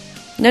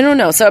 no.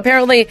 No. So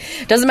apparently,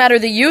 doesn't matter.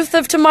 The youth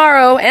of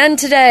tomorrow and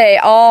today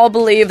all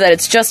believe that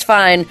it's just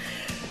fine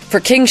for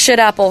King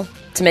Shitapple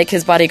to make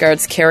his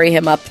bodyguards carry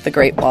him up the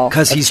Great Wall.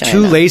 Because he's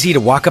too lazy to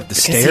walk up the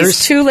stairs?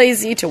 He's too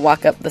lazy to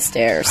walk up the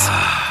stairs.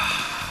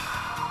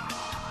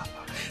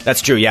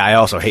 That's true. Yeah, I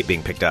also hate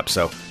being picked up,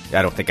 so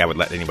I don't think I would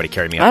let anybody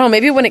carry me I up. don't know.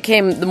 Maybe when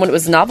it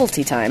was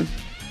novelty time,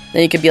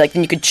 then you could be like,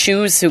 then you could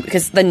choose who.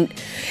 Because then,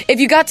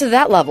 if you got to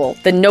that level,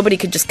 then nobody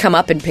could just come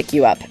up and pick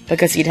you up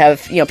because you'd have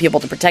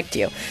people to protect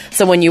you.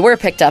 So when you were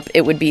picked up,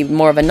 it would be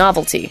more of a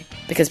novelty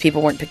because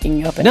people weren't picking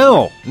you up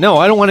anymore. No,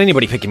 I don't want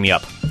anybody picking me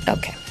up.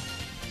 Okay.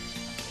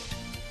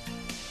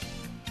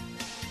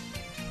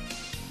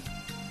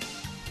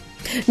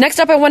 Next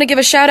up, I want to give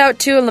a shout out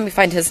to, and let me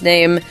find his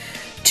name,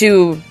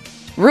 to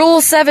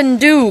Rule 7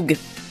 Doog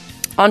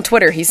on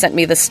Twitter. He sent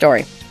me this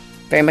story.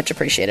 Very much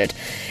appreciated.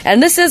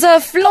 And this is a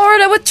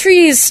Florida with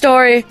trees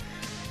story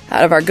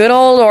out of our good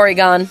old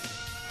Oregon.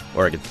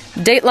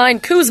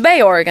 Dateline, Coos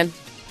Bay, Oregon.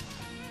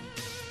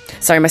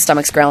 Sorry, my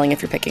stomach's growling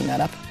if you're picking that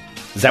up.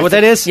 Is that what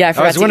that is? Yeah,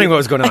 I was wondering what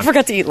was going on. I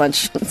forgot to eat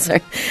lunch.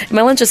 Sorry.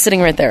 My lunch is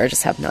sitting right there. I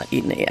just have not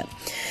eaten it yet.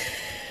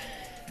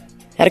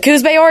 Out of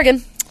Coos Bay,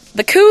 Oregon.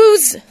 The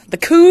Coos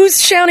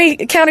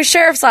County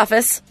Sheriff's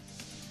Office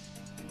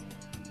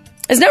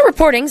is now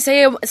reporting,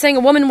 saying a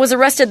woman was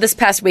arrested this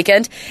past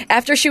weekend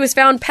after she was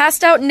found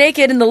passed out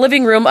naked in the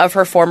living room of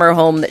her former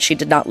home that she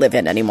did not live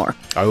in anymore.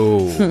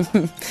 Oh.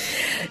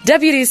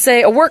 Deputies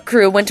say a work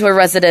crew went to a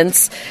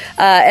residence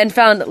and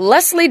found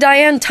Leslie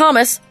Diane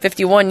Thomas,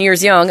 51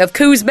 years young, of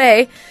Coos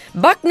Bay,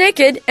 buck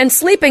naked and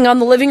sleeping on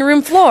the living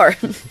room floor.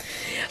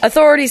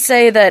 Authorities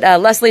say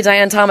that Leslie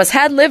Diane Thomas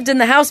had lived in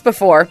the house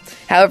before.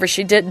 However,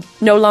 she did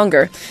no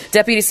longer.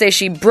 Deputies say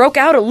she broke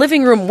out a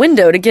living room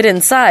window to get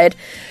inside.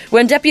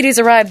 When deputies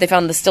arrived, they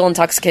found the still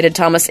intoxicated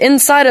Thomas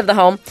inside of the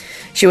home.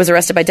 She was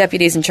arrested by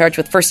deputies and charged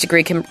with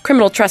first-degree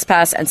criminal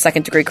trespass and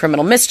second-degree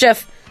criminal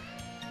mischief.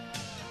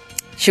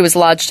 She was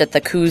lodged at the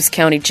Coos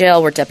County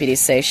Jail, where deputies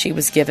say she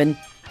was given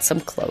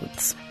some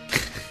clothes.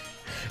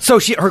 So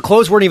her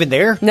clothes weren't even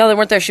there? No, they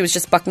weren't there. She was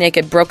just buck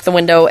naked, broke the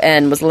window,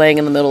 and was laying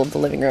in the middle of the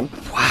living room.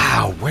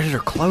 Wow, where did her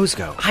clothes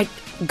go?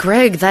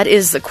 Greg, that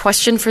is a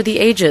question for the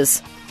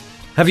ages.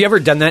 Have you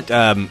ever done that,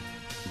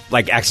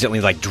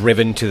 accidentally,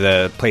 driven to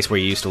the place where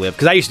you used to live?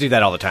 Because I used to do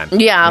that all the time.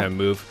 Yeah. When I would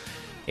move.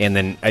 And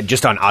then,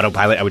 just on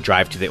autopilot, I would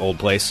drive to the old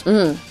place.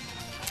 I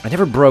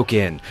never broke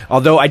in.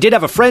 Although, I did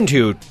have a friend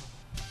who...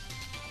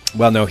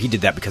 Well, no, he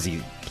did that because he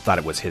thought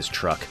it was his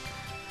truck.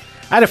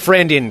 I had a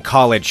friend in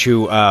college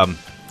who...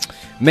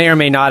 may or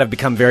may not have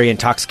become very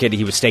intoxicated.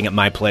 He was staying at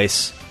my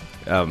place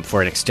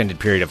for an extended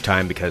period of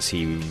time because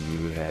he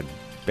had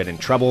been in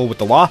trouble with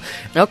the law.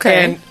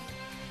 Okay.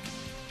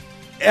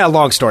 And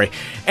long story.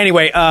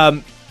 Anyway,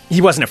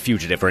 he wasn't a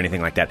fugitive or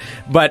anything like that.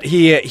 But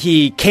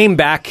he came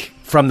back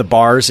from the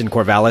bars in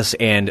Corvallis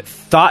and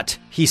thought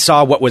he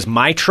saw what was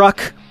my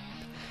truck.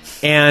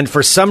 And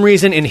for some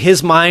reason, in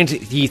his mind,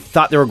 he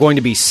thought there were going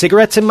to be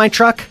cigarettes in my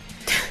truck.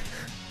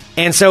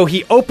 And so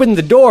he opened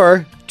the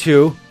door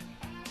to...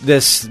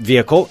 this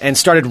vehicle and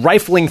started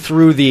rifling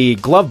through the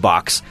glove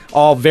box,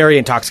 all very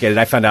intoxicated.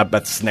 I found out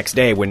about this the next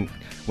day when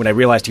I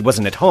realized he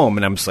wasn't at home,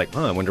 and I'm just like,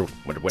 I wonder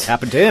what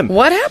happened to him.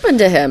 What happened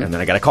to him? And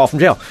then I got a call from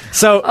jail.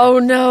 So, oh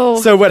no!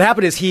 So what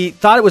happened is he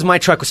thought it was my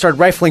truck, started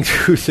rifling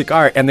through the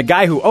car, and the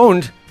guy who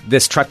owned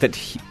this truck that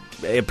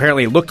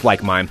apparently looked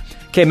like mine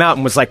came out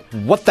and was like,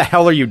 "What the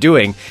hell are you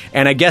doing?"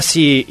 And I guess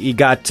he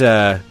got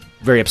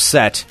very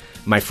upset.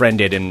 My friend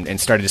did and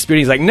started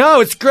disputing. He's like,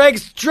 "No, it's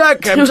Greg's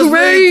truck. I'm just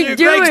doing?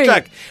 Greg's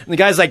truck." And the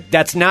guy's like,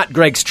 "That's not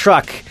Greg's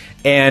truck."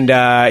 And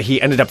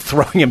he ended up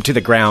throwing him to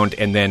the ground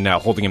and then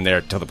holding him there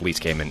until the police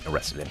came and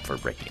arrested him for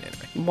breaking and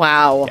entering.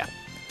 Wow. Yeah.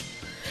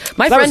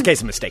 My that friend, was a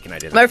case of mistaken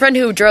identity. My friend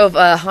who drove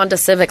a Honda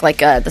Civic,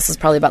 this is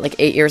probably about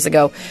 8 years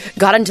ago,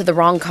 got into the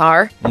wrong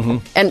car,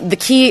 and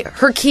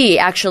her key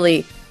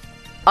actually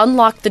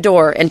unlocked the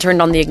door and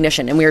turned on the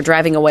ignition, and we were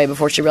driving away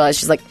before she realized.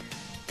 She's like,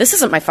 "This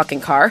isn't my fucking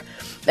car."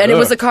 And it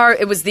was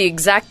it was the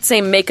exact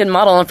same make and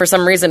model, and for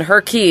some reason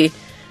her key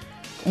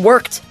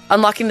worked,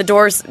 unlocking the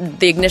doors,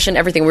 the ignition,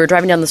 everything. We were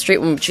driving down the street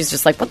when she's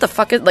just like, "What the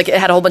fuck is..." It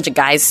had a whole bunch of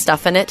guys'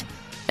 stuff in it,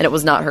 and it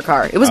was not her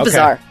car. It was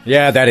bizarre.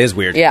 Yeah, that is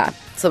weird. Yeah,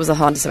 so it was a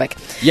Honda Civic.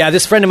 Yeah,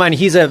 this friend of mine,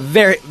 he's a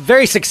very,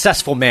 very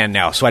successful man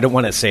now, so I don't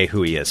want to say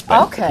who he is,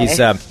 but he's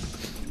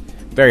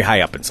very high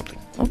up in something.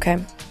 Okay.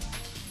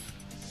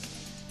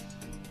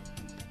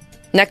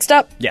 Next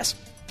up. Yes.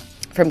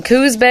 From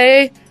Coos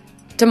Bay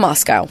to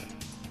Moscow.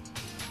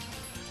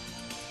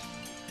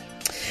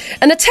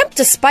 An attempt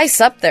to spice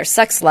up their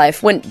sex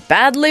life went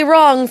badly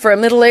wrong for a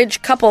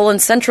middle-aged couple in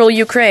central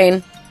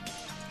Ukraine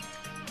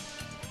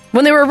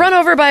when they were run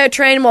over by a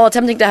train while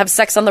attempting to have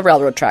sex on the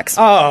railroad tracks.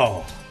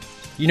 Oh.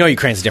 You know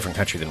Ukraine's a different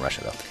country than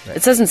Russia, though. Right?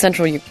 It says in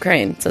central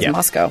Ukraine. It says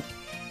Moscow.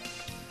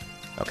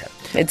 Okay.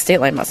 It's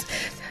Dateline Moscow.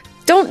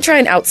 Don't try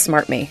and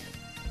outsmart me.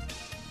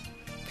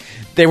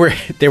 They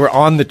were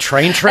on the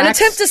train tracks? An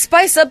attempt to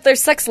spice up their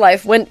sex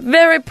life went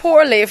very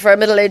poorly for a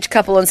middle-aged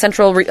couple in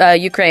central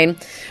Ukraine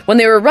when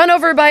they were run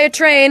over by a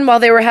train while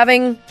they were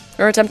having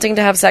or attempting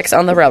to have sex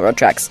on the railroad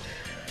tracks.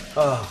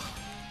 Oh.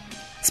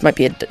 This might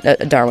be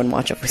a Darwin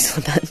watch if we saw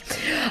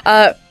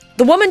that.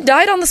 The woman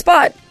died on the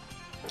spot.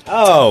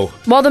 Oh.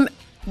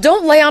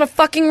 Don't lay on a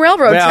fucking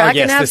railroad track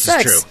and have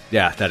sex. This is true.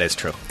 Yeah, that is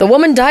true. The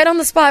woman died on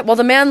the spot while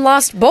the man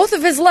lost both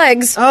of his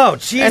legs. Oh,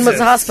 Jesus. And was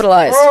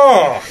hospitalized.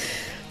 Oh.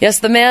 Yes,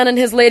 the man and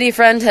his lady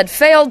friend had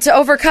failed to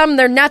overcome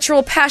their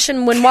natural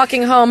passion when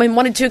walking home and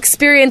wanted to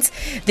experience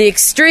the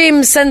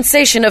extreme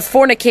sensation of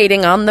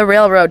fornicating on the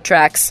railroad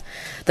tracks.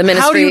 The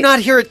ministry, how do you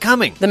not hear it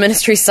coming? The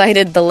ministry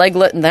cited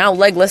the now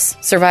legless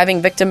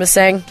surviving victim as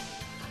saying,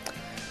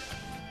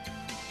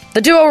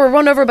 the duo were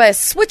run over by a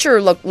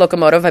switcher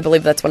locomotive. I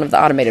believe that's one of the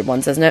automated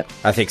ones, isn't it?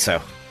 I think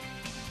so.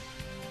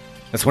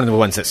 That's one of the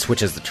ones that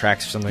switches the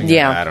tracks or something?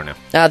 Yeah. I don't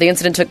know. The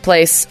incident took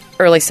place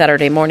early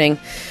Saturday morning.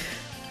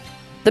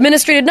 The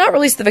ministry did not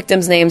release the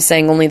victim's name,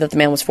 saying only that the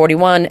man was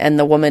 41 and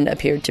the woman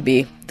appeared to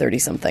be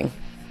 30-something.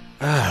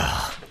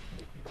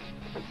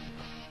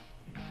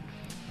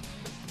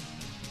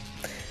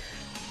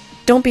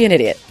 Don't be an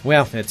idiot.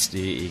 Well,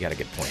 you got a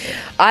good point there.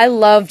 I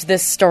loved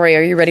this story.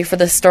 Are you ready for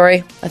this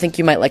story? I think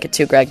you might like it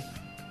too, Greg.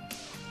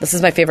 This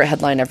is my favorite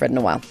headline I've read in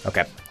a while.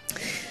 Okay.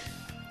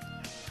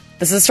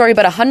 This is a story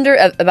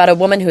about a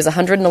woman who's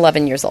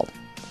 111 years old.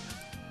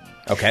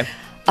 Okay.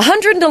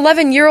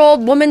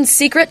 111-year-old woman's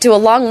secret to a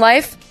long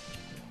life?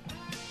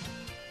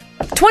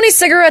 20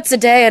 cigarettes a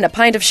day and a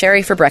pint of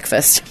sherry for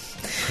breakfast.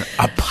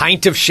 A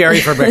pint of sherry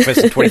for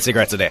breakfast and 20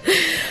 cigarettes a day.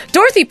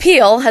 Dorothy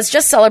Peel has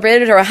just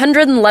celebrated her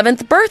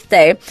 111th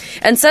birthday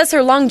and says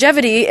her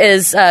longevity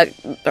is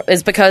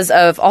because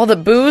of all the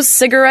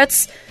booze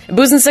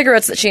and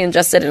cigarettes that she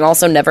ingested and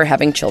also never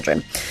having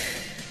children.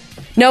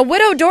 Now,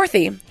 widow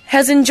Dorothy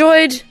has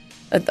enjoyed...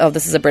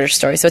 this is a British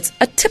story, so it's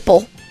a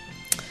tipple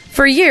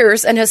for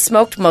years and has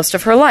smoked most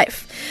of her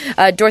life.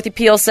 Dorothy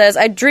Peel says,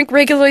 I drink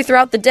regularly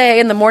throughout the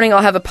day. In the morning,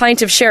 I'll have a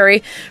pint of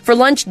sherry. For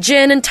lunch,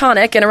 gin and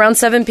tonic. And around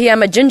 7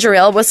 p.m., a ginger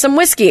ale with some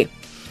whiskey.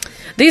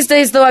 These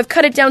days, though, I've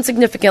cut it down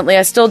significantly.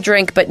 I still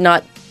drink, but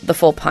not the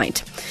full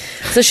pint.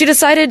 So she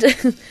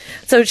decided...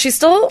 so she's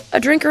still a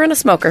drinker and a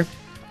smoker.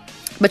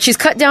 But she's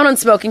cut down on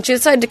smoking. She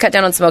decided to cut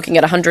down on smoking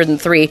at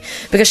 103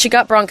 because she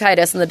got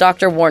bronchitis, and the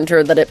doctor warned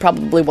her that it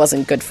probably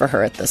wasn't good for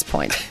her at this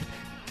point.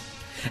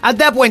 At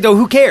that point, though,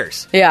 who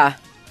cares? Yeah.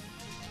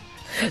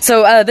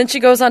 So then she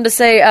goes on to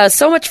say,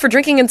 so much for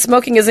drinking and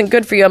smoking isn't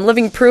good for you. I'm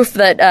living proof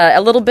that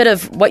a little bit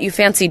of what you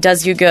fancy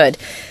does you good.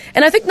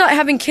 And I think not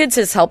having kids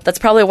has helped. That's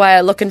probably why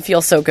I look and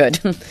feel so good.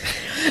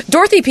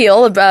 Dorothy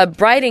Peel of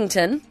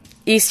Bridington,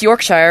 East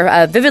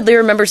Yorkshire, vividly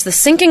remembers the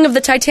sinking of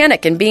the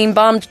Titanic and being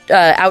bombed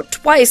out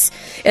twice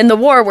in the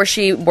war where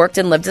she worked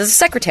and lived as a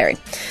secretary.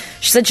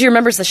 She said she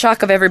remembers the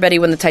shock of everybody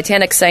when the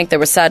Titanic sank. There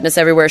was sadness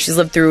everywhere. She's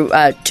lived through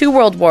 2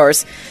 world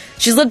wars.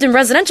 She's lived in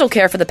residential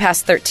care for the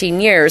past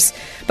 13 years,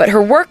 but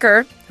her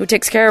worker, who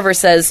takes care of her,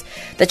 says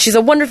that she's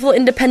a wonderful,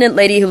 independent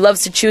lady who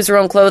loves to choose her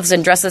own clothes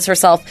and dresses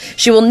herself.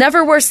 She will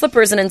never wear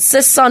slippers and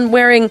insists on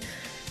wearing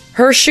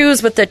her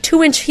shoes with a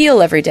 2-inch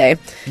heel every day.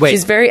 Wait.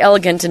 She's very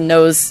elegant and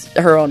knows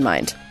her own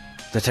mind.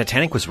 The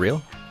Titanic was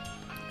real?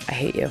 I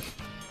hate you.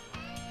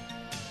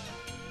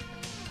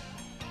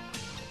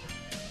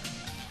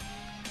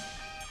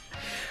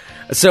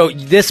 So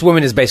this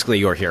woman is basically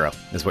your hero,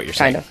 is what you're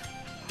saying.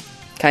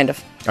 Kind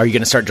of. Are you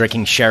going to start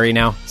drinking sherry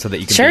now so that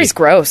you can Sherry's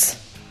gross.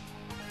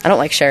 I don't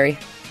like sherry.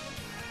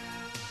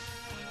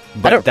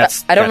 But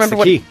I don't remember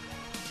the key.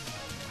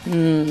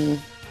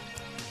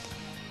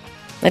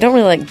 I don't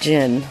really like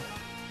gin.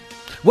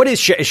 What is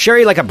sherry? Is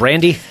sherry like a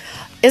brandy?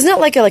 Isn't it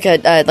like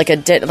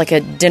a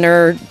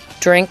dinner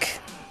drink?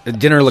 A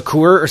dinner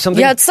liqueur or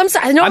something? Yeah, it's some.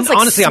 I know.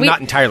 Honestly, sweet. I'm not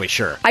entirely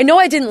sure. I know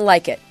I didn't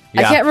like it.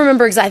 Yeah. I can't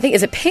remember exactly.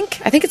 Is it pink?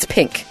 I think it's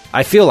pink.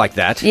 I feel like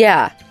that.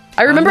 Yeah,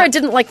 I remember I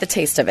didn't like the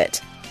taste of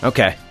it.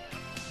 Okay.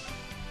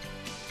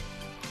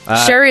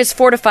 Sherry is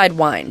fortified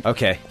wine.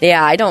 Okay.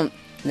 Yeah, I don't.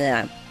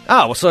 Yeah.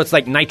 Oh, well, so it's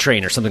like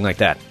nitrate or something like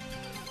that.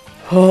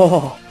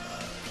 Oh.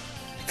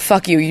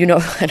 Fuck you. You know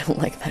I don't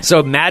like that.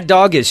 So Mad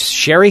Dog is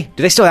sherry?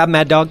 Do they still have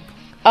Mad Dog?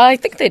 I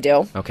think they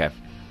do. Okay.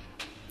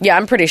 Yeah,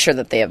 I'm pretty sure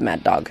that they have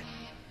Mad Dog.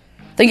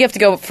 I think you have to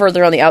go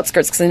further on the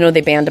outskirts because I know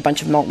they banned a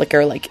bunch of malt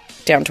liquor like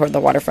down toward the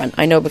waterfront.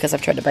 I know because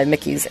I've tried to buy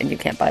Mickey's and you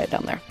can't buy it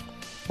down there.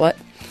 What?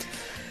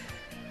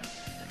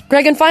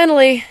 Greg, and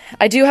finally,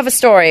 I do have a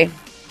story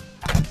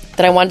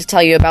that I wanted to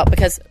tell you about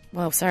because...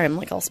 Whoa, sorry, I'm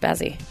like all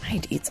spazzy. I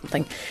need to eat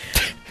something.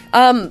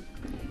 I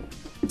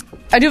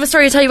do have a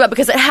story to tell you about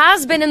because it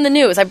has been in the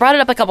news. I brought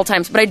it up a couple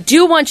times, but I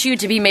do want you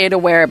to be made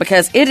aware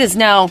because it is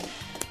now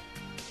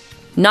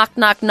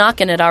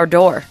knocking at our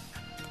door.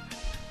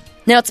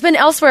 Now, it's been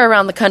elsewhere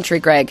around the country,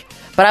 Greg,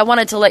 but I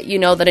wanted to let you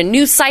know that a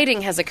new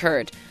sighting has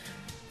occurred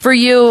for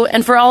you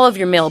and for all of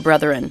your male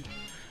brethren.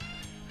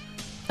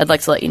 I'd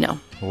like to let you know.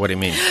 What do you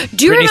mean?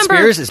 Do you remember...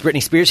 Spears? Is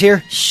Britney Spears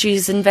here?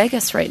 She's in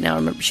Vegas right now.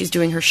 Remember, she's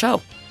doing her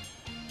show.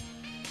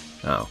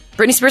 Oh.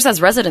 Britney Spears has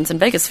residence in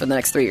Vegas for the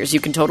next 3 years. You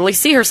can totally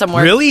see her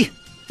somewhere. Really?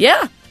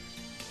 Yeah.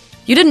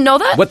 You didn't know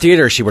that? What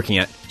theater is she working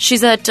at?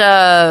 She's at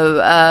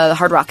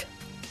Hard Rock.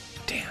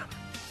 Damn.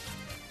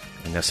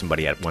 I know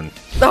somebody at one.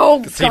 Oh,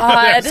 God.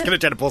 I was going to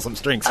try to pull some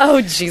strings. Oh,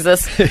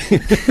 Jesus.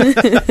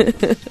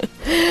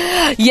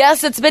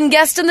 Yes, it's been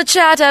guessed in the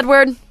chat,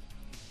 Edward.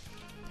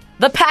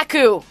 The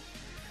Pacu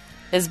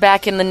is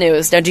back in the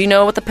news. Now, do you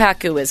know what the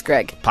Pacu is,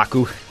 Greg?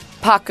 Pacu.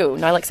 Pacu.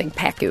 No, I like saying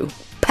Pacu.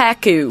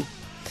 Pacu.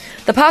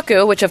 The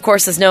Pacu, which of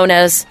course is known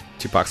as...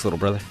 Tupac's little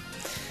brother.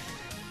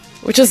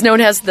 Which is known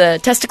as the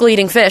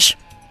testicle-eating fish,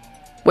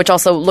 which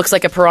also looks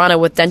like a piranha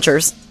with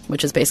dentures,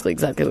 which is basically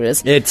exactly what it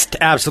is. It's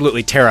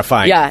absolutely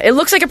terrifying. Yeah, it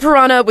looks like a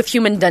piranha with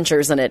human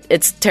dentures in it.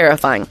 It's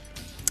terrifying.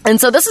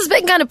 And so this has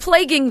been kind of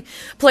plaguing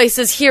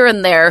places here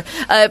and there.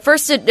 At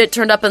first, it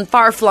turned up in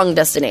far-flung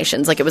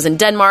destinations, like it was in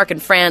Denmark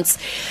and France.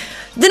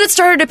 Then it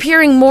started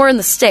appearing more in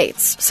the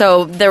States.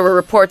 So there were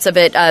reports of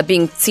it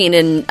being seen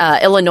in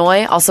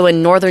Illinois, also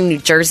in northern New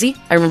Jersey.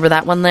 I remember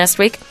that one last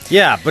week.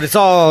 Yeah, but it's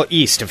all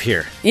east of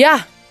here.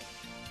 Yeah.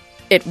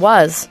 It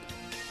was.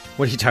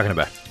 What are you talking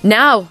about?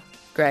 Now,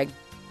 Greg,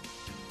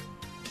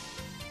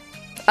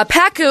 a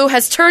Pacu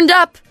has turned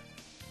up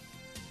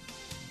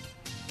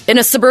in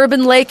a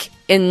suburban lake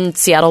in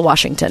Seattle,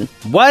 Washington.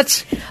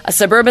 What? A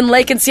suburban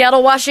lake in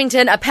Seattle,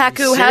 Washington. A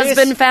Pacu has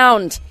been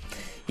found.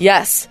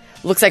 Yes.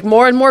 Looks like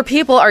more and more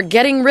people are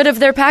getting rid of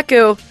their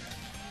Pacu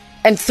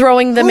and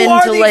throwing them into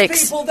lakes. Who are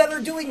these people that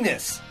are doing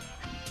this?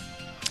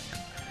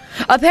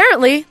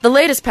 Apparently, the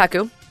latest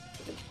Pacu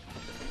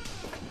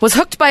was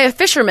hooked by a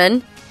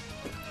fisherman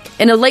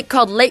in a lake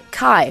called Lake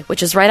Kai,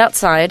 which is right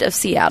outside of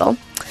Seattle.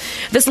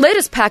 This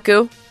latest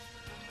Pacu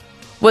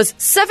was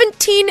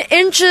 17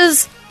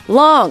 inches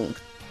long.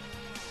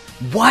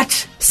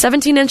 What?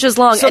 17 inches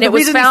long, so and it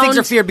was reason found. These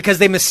things are feared because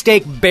they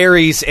mistake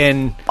berries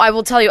and. I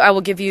will tell you. I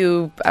will give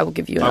you an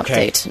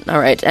update. All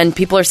right, and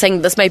people are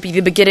saying this might be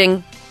the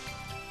beginning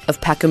of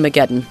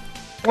Pacu-mageddon.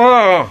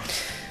 Oh.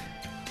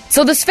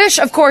 So this fish,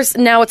 of course,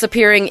 now it's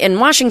appearing in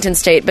Washington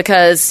State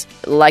because,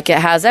 like it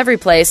has every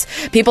place,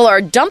 people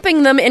are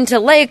dumping them into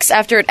lakes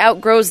after it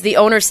outgrows the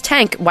owner's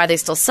tank. Why they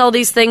still sell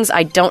these things,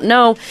 I don't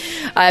know.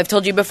 I've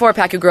told you before,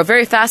 Pacu grow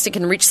very fast and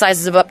can reach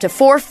sizes of up to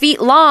 4 feet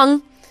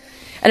long.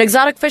 And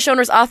exotic fish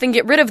owners often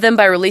get rid of them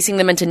by releasing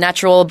them into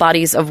natural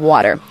bodies of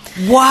water.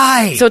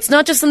 Why? So it's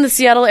not just in the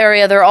Seattle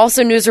area. There are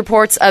also news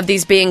reports of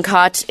these being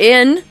caught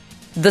in,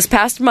 this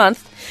past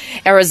month,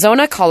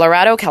 Arizona,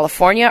 Colorado,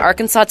 California,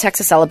 Arkansas,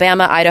 Texas,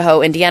 Alabama,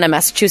 Idaho, Indiana,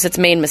 Massachusetts,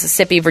 Maine,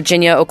 Mississippi,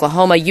 Virginia,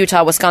 Oklahoma,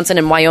 Utah, Wisconsin,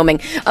 and Wyoming,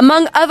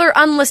 among other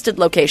unlisted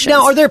locations.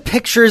 Now, are there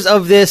pictures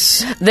of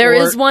this? There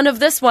is one of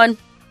this one.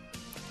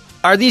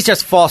 Are these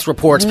just false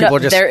reports? People are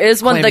just there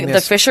is one. claiming The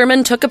this?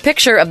 fisherman took a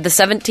picture of the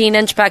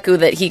 17-inch Pacu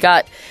that he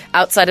got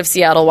outside of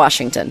Seattle,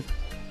 Washington.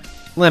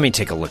 Let me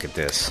take a look at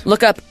this.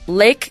 Look up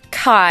Lake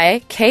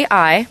Kai,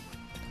 K-I,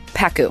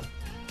 Pacu.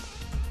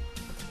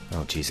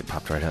 Oh, jeez, it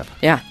popped right up.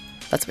 Yeah,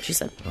 that's what she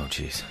said. Oh,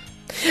 jeez.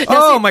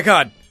 Now, My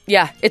God.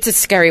 Yeah, it's a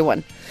scary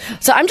one.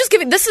 So I'm just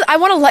giving this is. I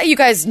want to let you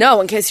guys know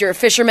in case you're a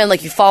fisherman,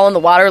 like you fall in the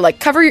water, like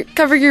cover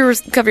your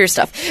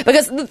stuff,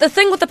 because the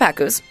thing with the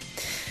Pacus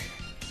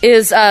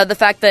is the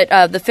fact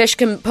that the fish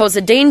can pose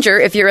a danger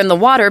if you're in the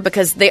water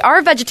because they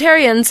are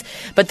vegetarians,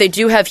 but they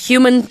do have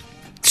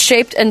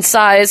human-shaped and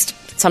sized,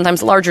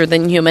 sometimes larger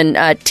than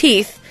human,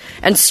 teeth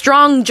and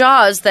strong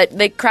jaws that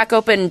they crack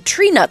open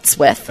tree nuts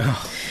with.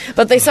 Oh.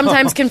 But they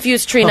sometimes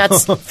confuse tree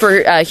nuts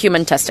for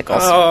human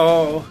testicles.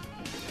 Oh.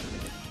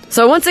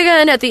 So once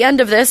again, at the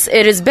end of this,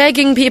 it is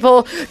begging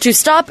people to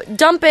stop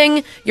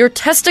dumping your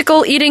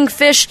testicle-eating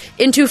fish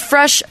into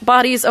fresh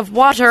bodies of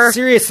water.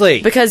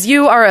 Seriously. Because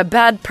you are a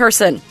bad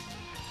person.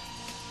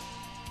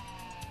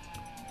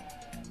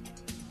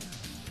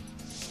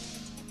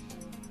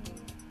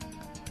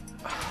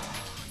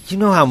 You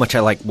know how much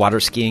I like water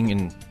skiing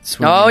and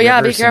swimming Oh, in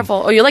yeah, be rivers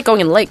careful. Oh, you like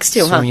going in lakes,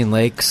 too, huh? Swimming in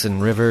lakes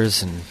and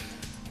rivers and...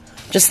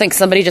 Just think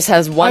somebody just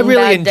has one bad day.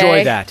 I really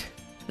enjoy that.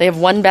 They have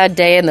one bad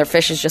day and their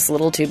fish is just a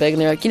little too big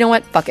and they're like, you know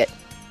what? Fuck it.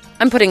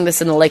 I'm putting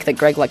this in the lake that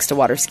Greg likes to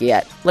water ski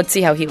at. Let's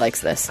see how he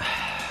likes this.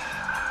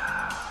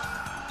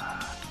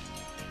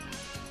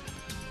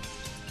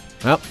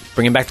 Well,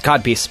 bringing back the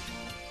codpiece.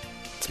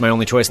 It's my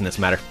only choice in this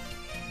matter.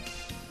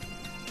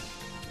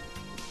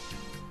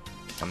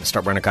 I'm going to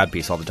start wearing a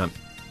codpiece all the time.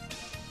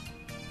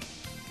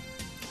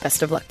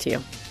 Best of luck to you.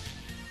 And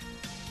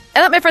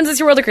that, my friends, is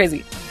your World of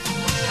Crazy.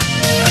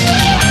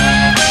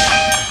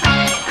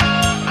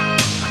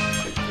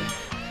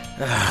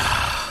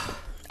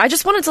 I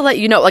just wanted to let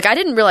you know, like, I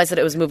didn't realize that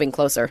it was moving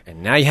closer.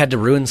 And now you had to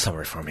ruin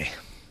summer for me.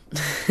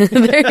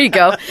 There you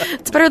go.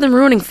 It's better than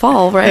ruining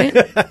fall, right?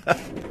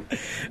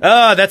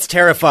 Oh, that's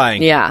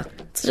terrifying. Yeah.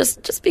 So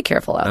just be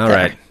careful out there. All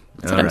right.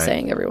 That's what I'm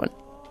saying, everyone.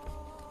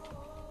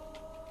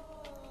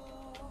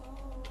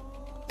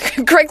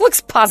 Greg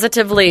looks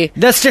positively...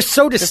 That's just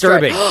so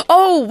disturbing.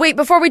 Oh, wait,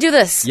 before we do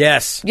this.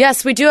 Yes.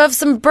 Yes, we do have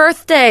some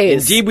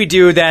birthdays. Indeed we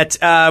do. That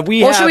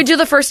should we do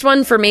the first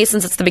one for me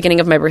since it's the beginning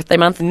of my birthday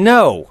month?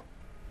 No,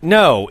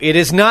 it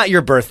is not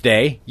your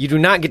birthday. You do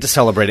not get to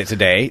celebrate it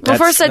today. Well,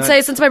 first I'd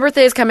say, since my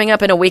birthday is coming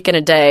up in a week and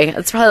a day,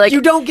 it's probably like...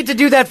 You don't get to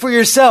do that for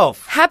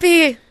yourself.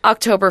 Happy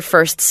October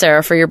 1st,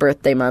 Sarah, for your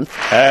birthday month.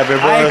 Happy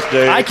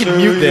birthday I can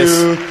mute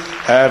this.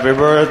 Happy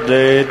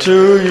birthday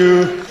to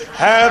you.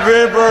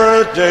 Happy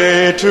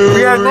birthday to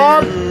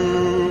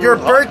you. Your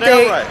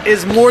birthday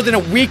is more than a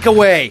week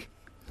away.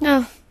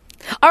 No.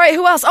 All right,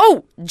 who else?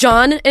 Oh,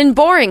 John in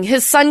Boring.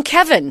 His son,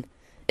 Kevin.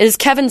 It is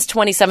Kevin's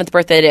 27th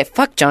birthday today.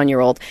 Fuck John,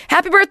 you're old.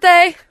 Happy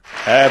birthday!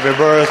 Happy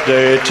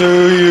birthday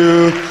to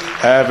you.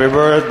 Happy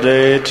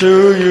birthday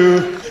to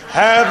you.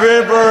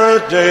 Happy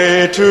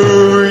birthday to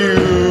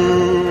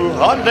you.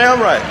 Hot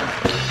damn right.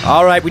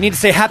 All right, we need to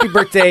say happy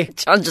birthday.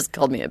 John just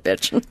called me a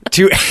bitch.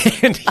 To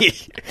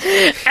Andy.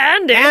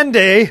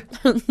 Andy.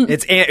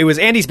 It was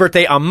Andy's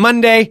birthday on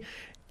Monday.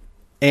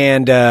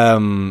 And,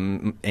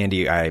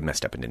 Andy, I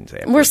messed up and didn't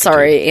say it. We're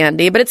sorry,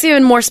 Andy, but it's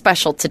even more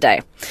special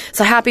today.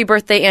 So happy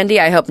birthday, Andy.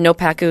 I hope no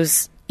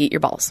Pacus eat your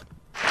balls.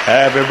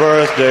 Happy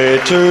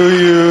birthday to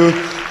you.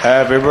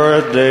 Happy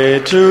birthday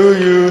to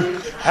you.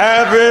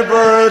 Happy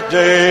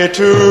birthday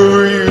to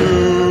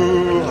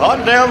you.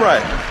 Hot damn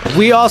right.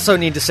 We also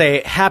need to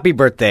say happy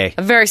birthday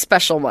A very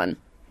special one.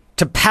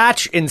 to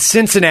Patch in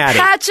Cincinnati.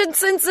 Patch in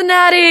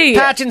Cincinnati.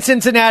 Patch in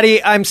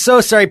Cincinnati, I'm so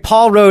sorry.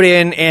 Paul wrote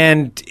in,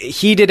 and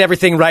he did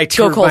everything right to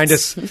Go remind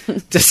Colts.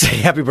 us to say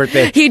happy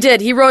birthday. He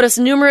did. He wrote us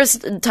numerous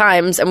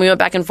times, and we went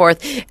back and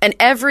forth. And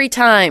every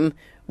time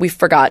we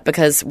forgot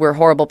because we're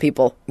horrible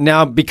people.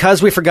 Now,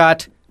 because we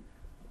forgot,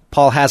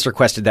 Paul has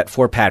requested that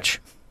for Patch,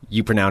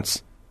 you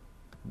pronounce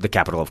the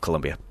capital of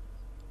Colombia.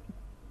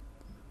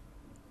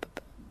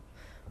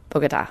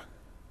 Bogota.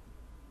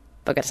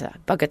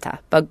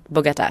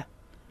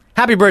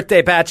 Happy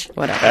birthday, Patch.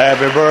 Whatever.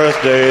 Happy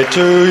birthday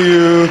to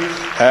you.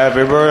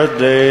 Happy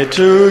birthday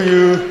to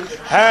you.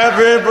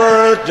 Happy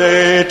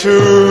birthday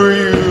to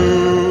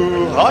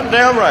you. Hot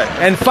damn right.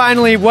 And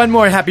finally, one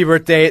more happy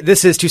birthday.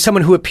 This is to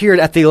someone who appeared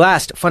at the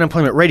last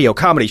Funemployment Radio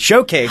Comedy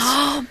Showcase.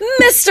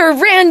 Mr.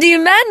 Randy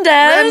Mendez.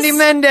 Randy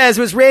Mendez.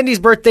 It was Randy's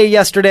birthday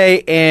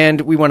yesterday, and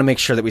we want to make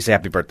sure that we say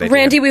happy birthday to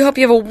Randy, him. we hope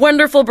you have a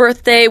wonderful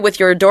birthday with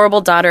your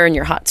adorable daughter and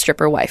your hot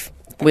stripper wife.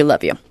 We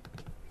love you.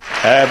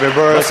 Happy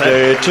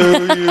birthday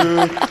to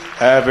you.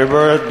 Happy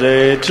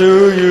birthday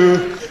to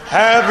you.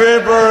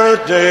 Happy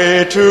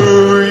birthday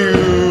to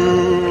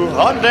you.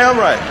 Hot damn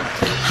right.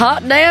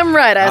 Hot damn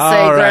right, I say,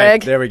 All right,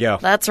 Greg. there we go.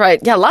 That's right.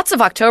 Yeah, lots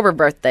of October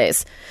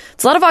birthdays.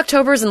 It's a lot of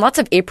Octobers and lots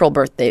of April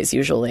birthdays,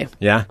 usually.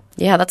 Yeah?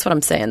 Yeah, that's what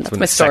I'm saying. That's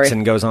When my the story.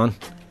 sexing goes on.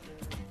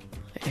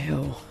 Ew. I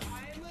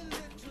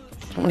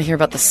don't want to hear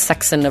about the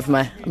sexing of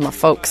my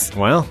folks.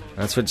 Well,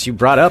 that's what you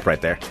brought up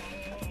right there.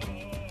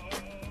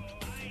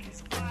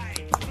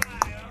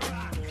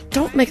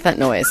 Don't make that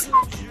noise.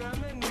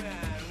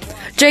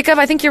 Jacob,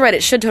 I think you're right.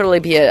 It should totally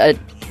be a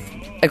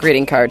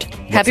greeting card.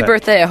 Happy that?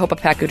 birthday. I hope a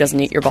Pacu doesn't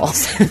eat your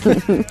balls.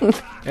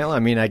 Well, I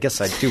mean, I guess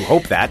I do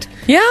hope that.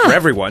 Yeah. For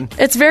everyone.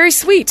 It's very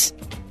sweet.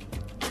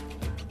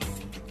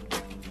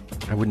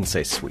 I wouldn't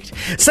say sweet.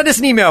 Send us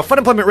an email,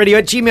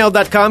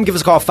 funemploymentradio@gmail.com. Give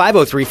us a call,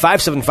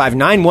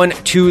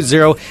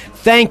 503-575-9120.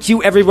 Thank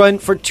you, everyone,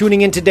 for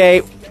tuning in today,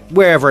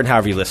 wherever and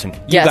however you listen. You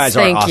Yes, guys are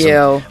thank awesome.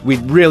 you. We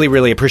really,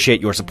 really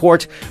appreciate your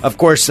support. Of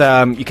course,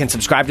 you can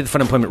subscribe to the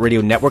Funemployment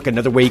Radio Network.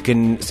 Another way you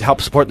can help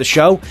support the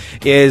show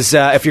is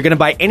if you're going to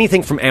buy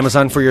anything from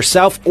Amazon for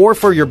yourself or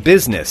for your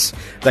business,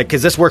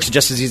 because this works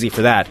just as easy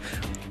for that.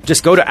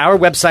 Just go to our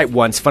website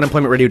once,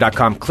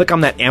 funemploymentradio.com, click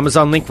on that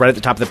Amazon link right at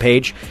the top of the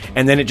page,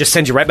 and then it just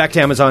sends you right back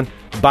to Amazon,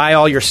 buy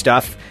all your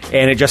stuff,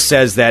 and it just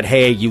says that,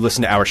 hey, you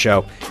listen to our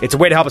show. It's a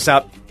way to help us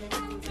out,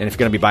 and if you're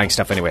going to be buying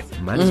stuff anyway,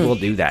 might as well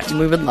do that.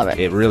 We would love it.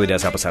 It really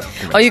does help us out.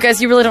 Oh, you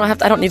guys, you really don't have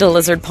to. I don't need a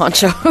lizard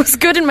poncho. It was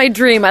good in my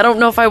dream. I don't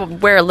know if I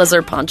would wear a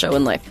lizard poncho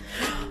in life.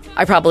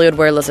 I probably would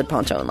wear a lizard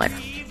poncho in life.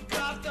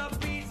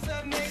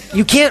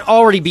 You can't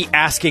already be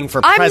asking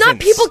for presents. I'm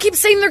not. People keep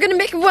saying they're going to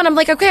make me one. I'm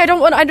like, okay, I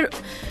don't want.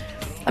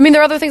 I mean,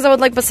 there are other things I would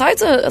like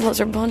besides a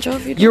lizard poncho.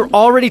 If You're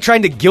already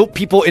trying to guilt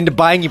people into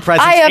buying you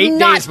presents I am 8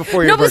 not. days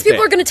before your No, because birthday.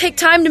 people are going to take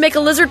time to make a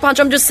lizard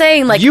poncho. I'm just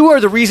saying, like, You are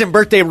the reason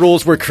birthday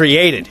rules were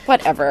created.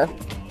 whatever.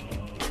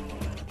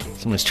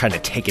 Someone's trying to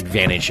take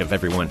advantage of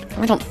everyone.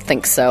 I don't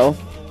think so.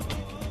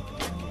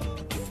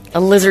 A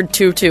lizard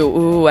tutu.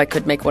 Ooh, I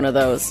could make one of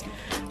those.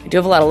 I do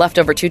have a lot of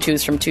leftover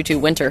tutus from tutu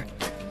winter.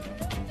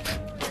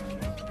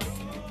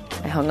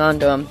 I hung on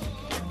to them.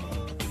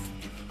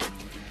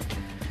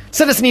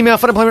 Send us an email,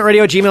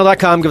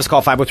 funemploymentradio@gmail.com. Give us a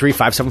call,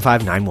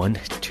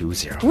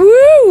 503-575-9120.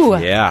 Woo!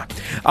 Yeah.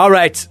 All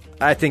right.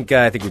 I think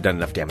we've done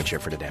enough damage here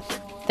for today.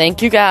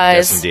 Thank you,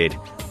 guys. Yes, indeed.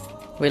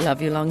 We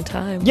love you long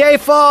time. Yay,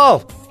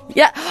 fall!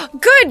 Yeah.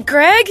 Good,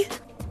 Greg.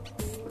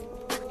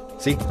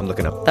 See? I'm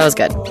looking up. That was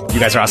good. You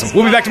guys are awesome.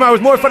 We'll be back tomorrow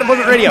with more Fun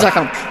Employment Radio.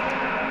 .com.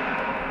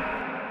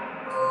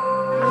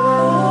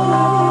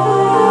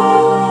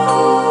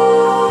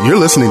 You're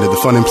listening to the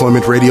Fun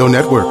Employment Radio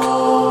Network.